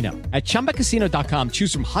Casino. At ChumbaCasino.com,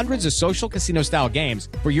 choose from hundreds of social casino style games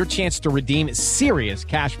for your chance to redeem serious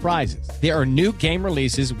cash prizes. There are new game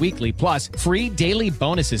releases weekly, plus free daily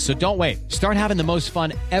bonuses. So don't wait. Start having the most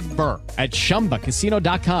fun ever at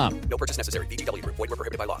ChumbaCasino.com. No purchase necessary. VGW Group. Void where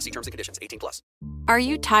prohibited by law. See terms and conditions. 18+. Are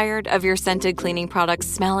you tired of your scented cleaning products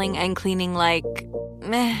smelling and cleaning like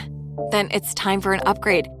meh? Then it's time for an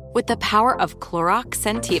upgrade with the power of Clorox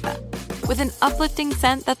Scentiva. With an uplifting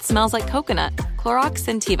scent that smells like coconut, Clorox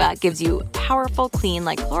Scentiva gives you powerful clean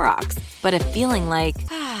like Clorox, but a feeling like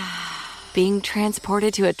being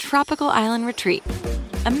transported to a tropical island retreat.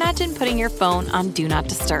 Imagine putting your phone on Do Not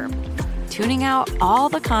Disturb, tuning out all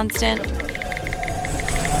the constant,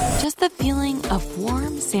 just the feeling of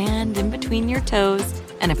warm sand in between your toes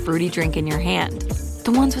and a fruity drink in your hand.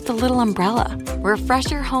 The ones with the little umbrella. Refresh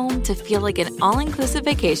your home to feel like an all-inclusive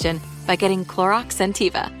vacation by getting Clorox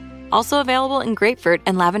Scentiva. Also available in grapefruit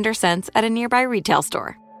and lavender scents at a nearby retail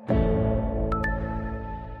store.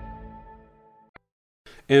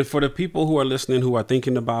 And for the people who are listening who are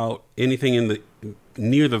thinking about anything in the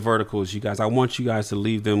near the verticals, you guys, I want you guys to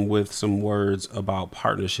leave them with some words about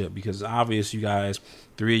partnership, because obvious you guys,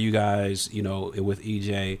 three of you guys, you know, with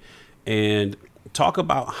EJ, and talk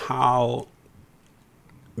about how,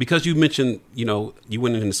 because you mentioned, you know, you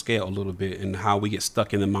went into the scale a little bit and how we get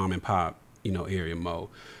stuck in the mom and pop, you know, area, Mo.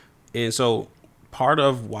 And so part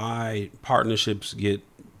of why partnerships get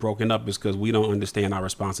broken up is because we don't understand our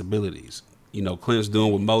responsibilities. You know, Clint's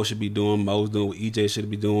doing what Mo should be doing, Mo's doing what EJ should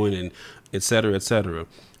be doing, and et cetera, et cetera.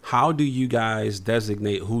 How do you guys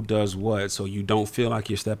designate who does what so you don't feel like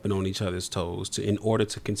you're stepping on each other's toes in order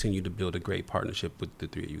to continue to build a great partnership with the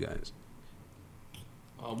three of you guys?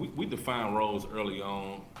 We define roles early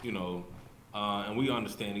on, you know, and we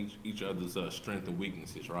understand each other's strengths and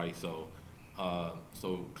weaknesses, right? So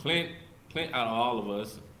Clint, out of all of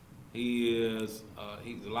us, he's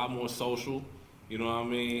a lot more social. You know what I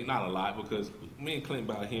mean? Not a lot, because me and Clint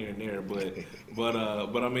about here and there, but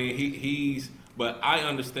I mean but I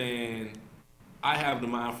understand. I have the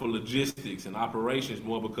mind for logistics and operations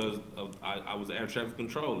more because I was an air traffic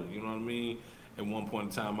controller. You know what I mean? At one point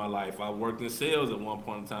in time in my life, I worked in sales. At one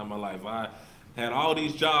point in time in my life, I had all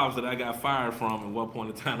these jobs that I got fired from at one point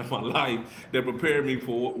in time in my life that prepared me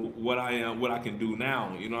for what I am, what I can do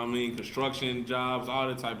now. You know what I mean? Construction jobs, all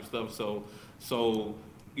that type of stuff. So.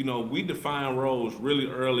 You know, we define roles really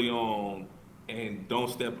early on, and don't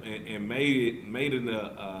step and made it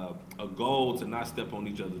a goal to not step on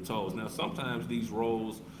each other's toes. Now, sometimes these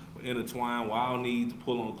roles intertwine. Well, I'll need to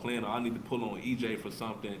pull on Clint, or I'll need to pull on EJ for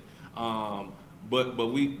something. But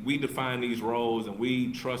we define these roles, and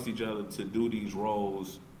we trust each other to do these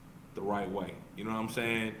roles the right way. You know what I'm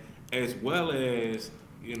saying? As well as,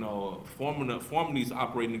 you know, forming these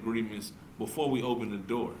operating agreements before we open the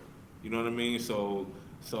door. You know what I mean? So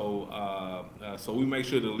we make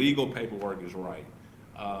sure the legal paperwork is right,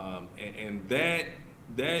 and that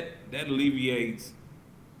alleviates,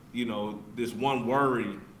 you know, this one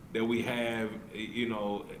worry that we have. You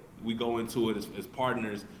know, we go into it as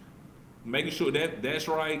partners, making sure that that's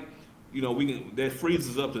right. You know, that frees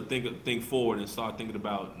us up to think forward and start thinking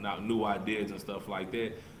about new ideas and stuff like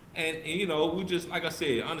that. And you know, we just, like I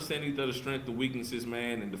said, understand each other's strengths and weaknesses,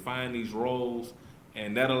 man, and define these roles,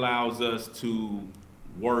 and that allows us to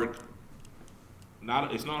work.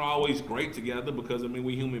 It's not always great together, because I mean,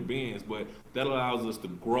 we're human beings, but that allows us to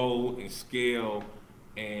grow and scale,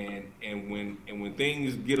 and when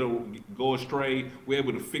things go astray, we're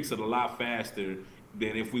able to fix it a lot faster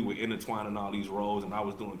than if we were intertwining all these roles and I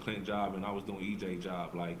was doing Clint's job and I was doing EJ's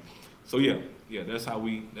job. Like, so yeah, that's how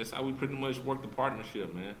we pretty much work the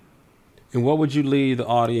partnership, man. And what would you leave the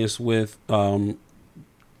audience with?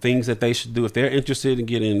 Things that they should do if they're interested in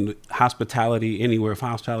getting hospitality anywhere,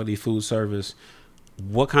 hospitality, food service.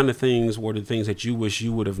 What kind of things were the things that you wish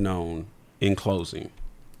you would have known in closing?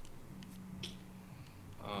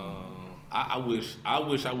 I wish I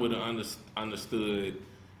would have understood.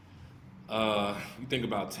 You think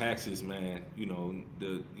about taxes, man. You know,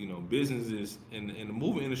 businesses in the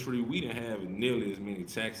movie industry, we didn't have nearly as many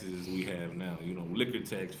taxes as we have now. You know, liquor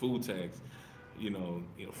tax, food tax. You know,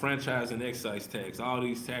 franchise and excise tax, all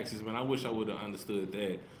these taxes, man. I wish I would have understood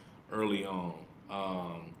that early on.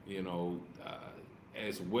 You know,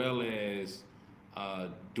 as well as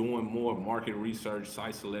doing more market research,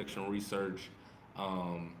 site selection research,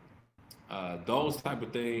 those type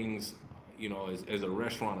of things. You know, as a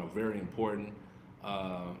restaurant, are very important.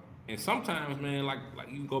 And sometimes, man, like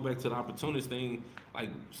you can go back to the opportunist thing. Like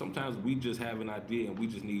sometimes we just have an idea and we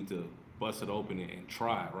just need to bust it open and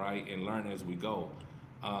try, right, and learn as we go.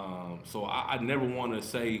 So I never want to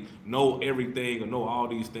say know everything or know all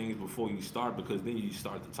these things before you start, because then you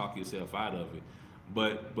start to talk yourself out of it.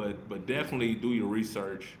 But definitely do your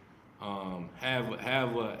research. Have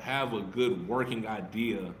a good working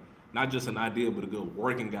idea, not just an idea, but a good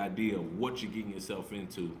working idea of what you're getting yourself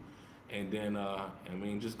into, and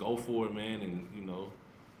then just go for it, man. And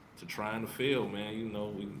to try and to fail, man.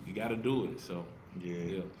 You got to do it. So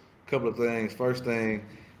yeah. Couple of things. First thing,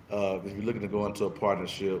 if you're looking to go into a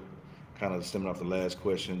partnership, kind of stemming off the last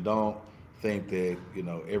question, don't think that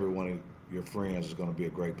every one of your friends is going to be a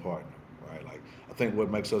great partner, right? Like, I think what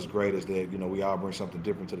makes us great is that we all bring something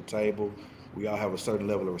different to the table. We all have a certain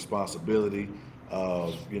level of responsibility,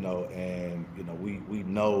 and we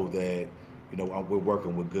know that we're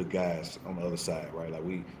working with good guys on the other side, right? Like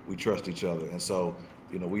we trust each other, and so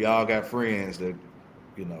we all got friends that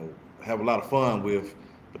have a lot of fun with,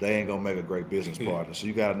 but they ain't gonna make a great business partner. So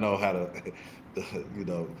you got to know how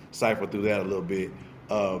to cipher through that a little bit.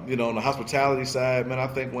 On the hospitality side, man, I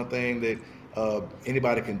think one thing that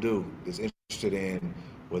anybody can do that's interested in,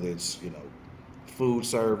 whether it's food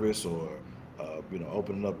service or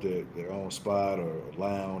opening up their own spot or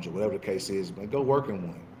lounge or whatever the case is, man, go work in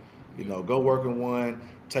one. Go work in one.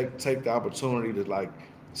 Take the opportunity to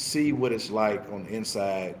see what it's like on the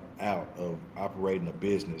inside out of operating a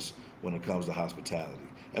business when it comes to hospitality.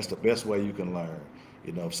 That's the best way you can learn.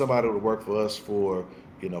 If somebody would work for us for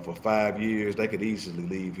 5 years, they could easily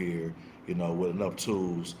leave here, with enough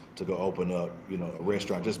tools to go open up, a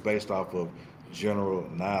restaurant just based off of general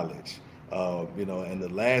knowledge. And the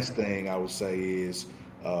last thing I would say is,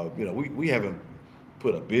 we haven't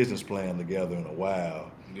put a business plan together in a while.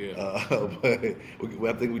 Yeah. But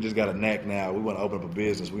I think we just got a knack now. We want to open up a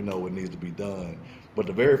business. We know what needs to be done. But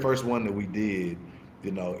the very first one that we did,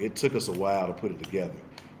 it took us a while to put it together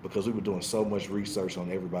because we were doing so much research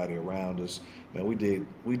on everybody around us. Man,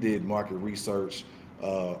 we did market research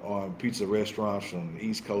on pizza restaurants from the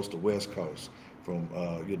East Coast to West Coast, from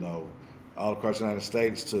all across the United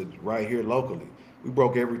States to right here locally. We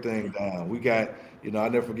broke everything down. We got, I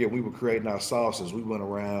never forget, we were creating our sauces. We went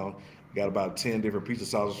around, got about 10 different pizza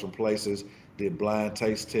sauces from places, did blind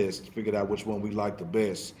taste tests, figured out which one we liked the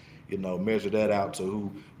best, measured that out to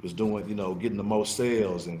who was doing, getting the most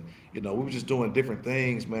sales. And, we were just doing different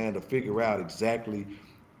things, man, to figure out exactly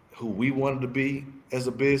who we wanted to be as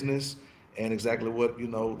a business and exactly what,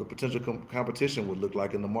 the potential competition would look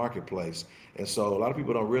like in the marketplace. And so a lot of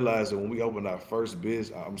people don't realize that when we opened our first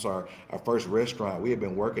restaurant, we had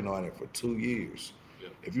been working on it for 2 years.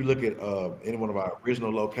 If you look at any one of our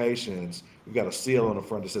original locations, we've got a seal on the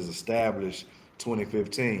front that says established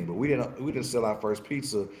 2015, but we didn't sell our first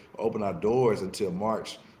pizza, open our doors until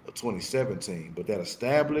March of 2017. But that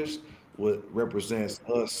established what represents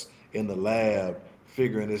us in the lab,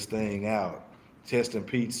 figuring this thing out, testing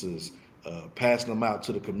pizzas, passing them out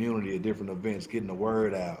to the community at different events, getting the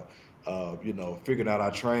word out, figuring out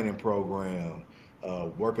our training program,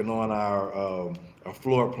 working on our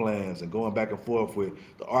floor plans and going back and forth with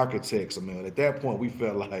the architects. I mean, at that point, we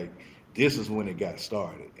felt like this is when it got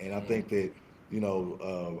started. And I think that,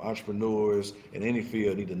 entrepreneurs in any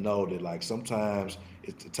field need to know that, sometimes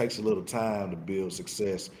it takes a little time to build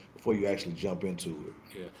success before you actually jump into it.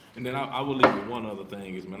 Yeah, and then I will leave with one other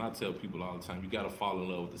thing is, man, I tell people all the time, you got to fall in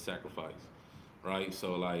love with the sacrifice, right?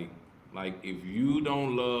 So, like if you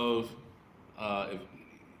don't love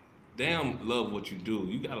what you do,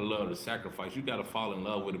 you gotta love the sacrifice. You gotta fall in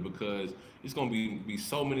love with it, because it's gonna be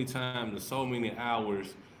so many times and so many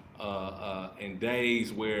hours and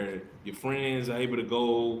days where your friends are able to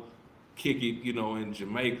go kick it, in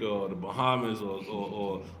Jamaica or the Bahamas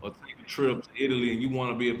or take a trip to Italy, and you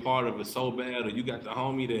want to be a part of it so bad, or you got the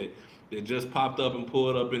homie that just popped up and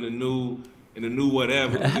pulled up in the new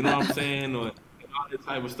whatever, you know what I'm saying, or all that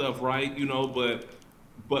type of stuff, right?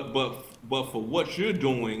 But for what you're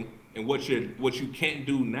doing and what you can't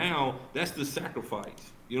do now, that's the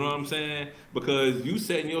sacrifice. You know what I'm saying? Because you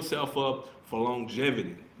setting yourself up for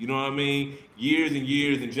longevity. You know what I mean? Years and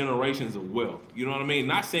years and generations of wealth. You know what I mean?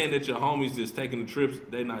 Not saying that your homies just taking the trips,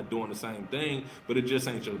 they're not doing the same thing, but it just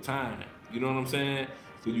ain't your time. You know what I'm saying?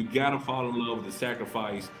 So you gotta fall in love with the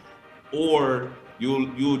sacrifice, or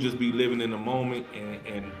you'll just be living in the moment,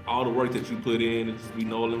 and all the work that you put in, it just be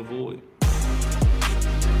null and void.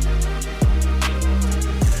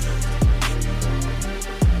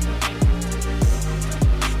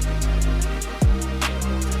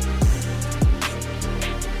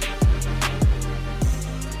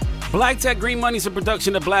 Black Tech Green Money is a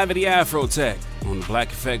production of Blavity Afrotech on the Black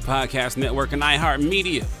Effect Podcast Network and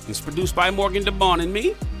iHeartMedia. It's produced by Morgan DeBon and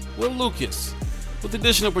me, Will Lucas. with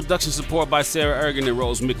additional production support by Sarah Ergen and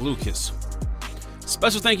Rose McLucas.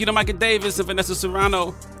 Special thank you to Micah Davis and Vanessa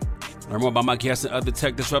Serrano. Learn more about my guests and other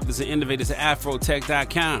tech disruptors and innovators at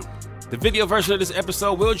afrotech.com. The video version of this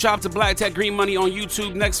episode will drop to Black Tech Green Money on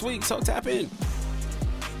YouTube next week, so tap in.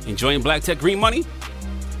 Enjoying Black Tech Green Money?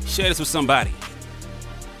 Share this with somebody.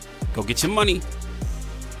 Go get your money.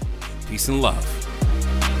 Peace and love.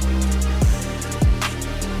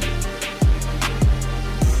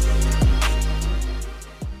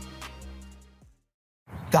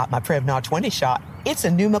 Got my Prevnar 20 shot. It's a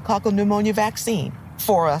pneumococcal pneumonia vaccine.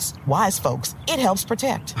 For us, wise folks, it helps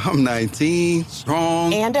protect. I'm 19,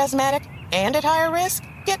 strong. And asthmatic, and at higher risk?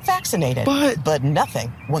 Get vaccinated. But nothing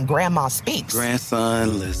when grandma speaks.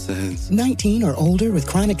 Grandson listens. 19 or older with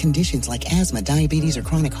chronic conditions like asthma, diabetes, or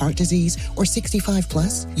chronic heart disease, or 65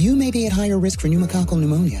 plus, you may be at higher risk for pneumococcal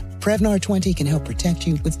pneumonia. Prevnar 20 can help protect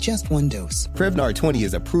you with just one dose. Prevnar 20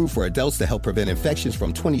 is approved for adults to help prevent infections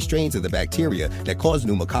from 20 strains of the bacteria that cause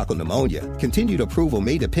pneumococcal pneumonia. Continued approval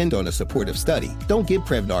may depend on a supportive study. Don't give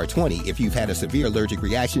Prevnar 20 if you've had a severe allergic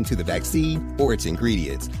reaction to the vaccine or its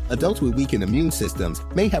ingredients. Adults with weakened immune systems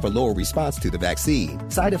may have a lower response to the vaccine.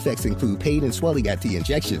 Side effects include pain and swelling at the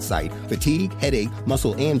injection site, fatigue, headache,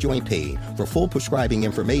 muscle, and joint pain. For full prescribing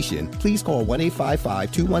information, please call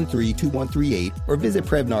 1-855-213-2138 or visit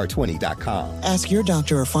Prevnar20.com. Ask your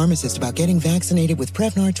doctor or pharmacist about getting vaccinated with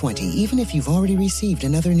Prevnar 20, even if you've already received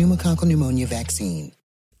another pneumococcal pneumonia vaccine.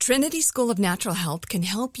 Trinity School of Natural Health can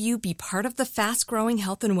help you be part of the fast-growing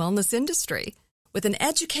health and wellness industry. With an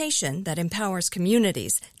education that empowers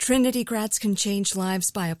communities, Trinity grads can change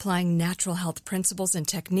lives by applying natural health principles and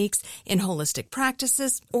techniques in holistic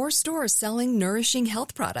practices or stores selling nourishing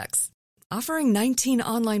health products. Offering 19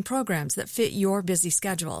 online programs that fit your busy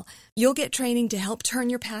schedule, you'll get training to help turn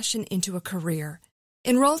your passion into a career.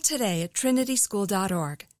 Enroll today at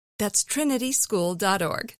trinityschool.org. That's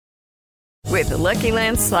trinityschool.org. With the Lucky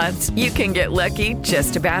Land Slots, you can get lucky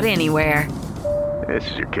just about anywhere.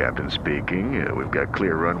 This is your captain speaking. We've got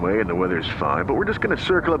clear runway and the weather's fine, but we're just going to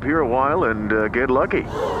circle up here a while and get lucky.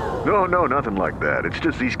 No, nothing like that. It's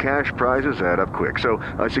just these cash prizes add up quick. So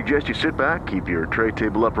I suggest you sit back, keep your tray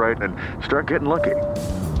table upright, and start getting lucky.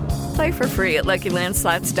 Play for free at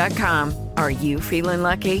LuckyLandSlots.com. Are you feeling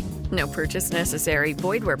lucky? No purchase necessary.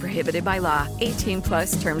 Void where prohibited by law. 18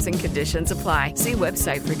 plus terms and conditions apply. See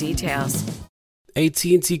website for details.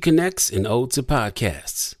 AT&T connects an ode to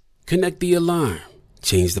podcasts. Connect the alarm.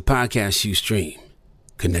 Change the podcast you stream.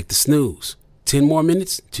 Connect the snooze. 10 more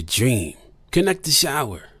minutes to dream. Connect the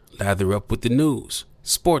shower. Lather up with the news,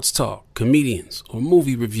 sports talk, comedians, or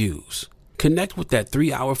movie reviews. Connect with that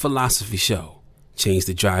 3-hour philosophy show. Change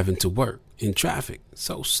the drive into work in traffic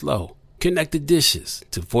so slow. Connect the dishes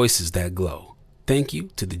to voices that glow. Thank you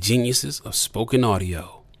to the geniuses of spoken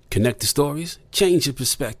audio. Connect the stories. Change your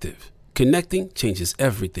perspective. Connecting changes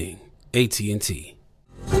everything. AT&T.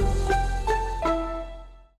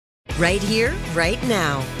 Right here, right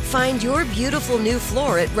now. Find your beautiful new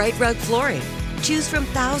floor at Right Rug Flooring. Choose from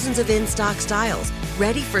thousands of in-stock styles,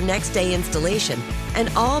 ready for next day installation, and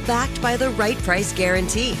all backed by the right price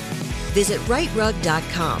guarantee. Visit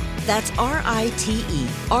rightrug.com. That's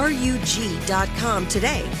RITERUG.com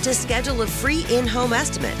today to schedule a free in-home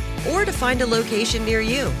estimate or to find a location near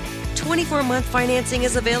you. 24-month financing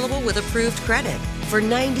is available with approved credit. For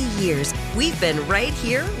 90 years, we've been right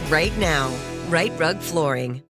here, right now. Right Rug Flooring.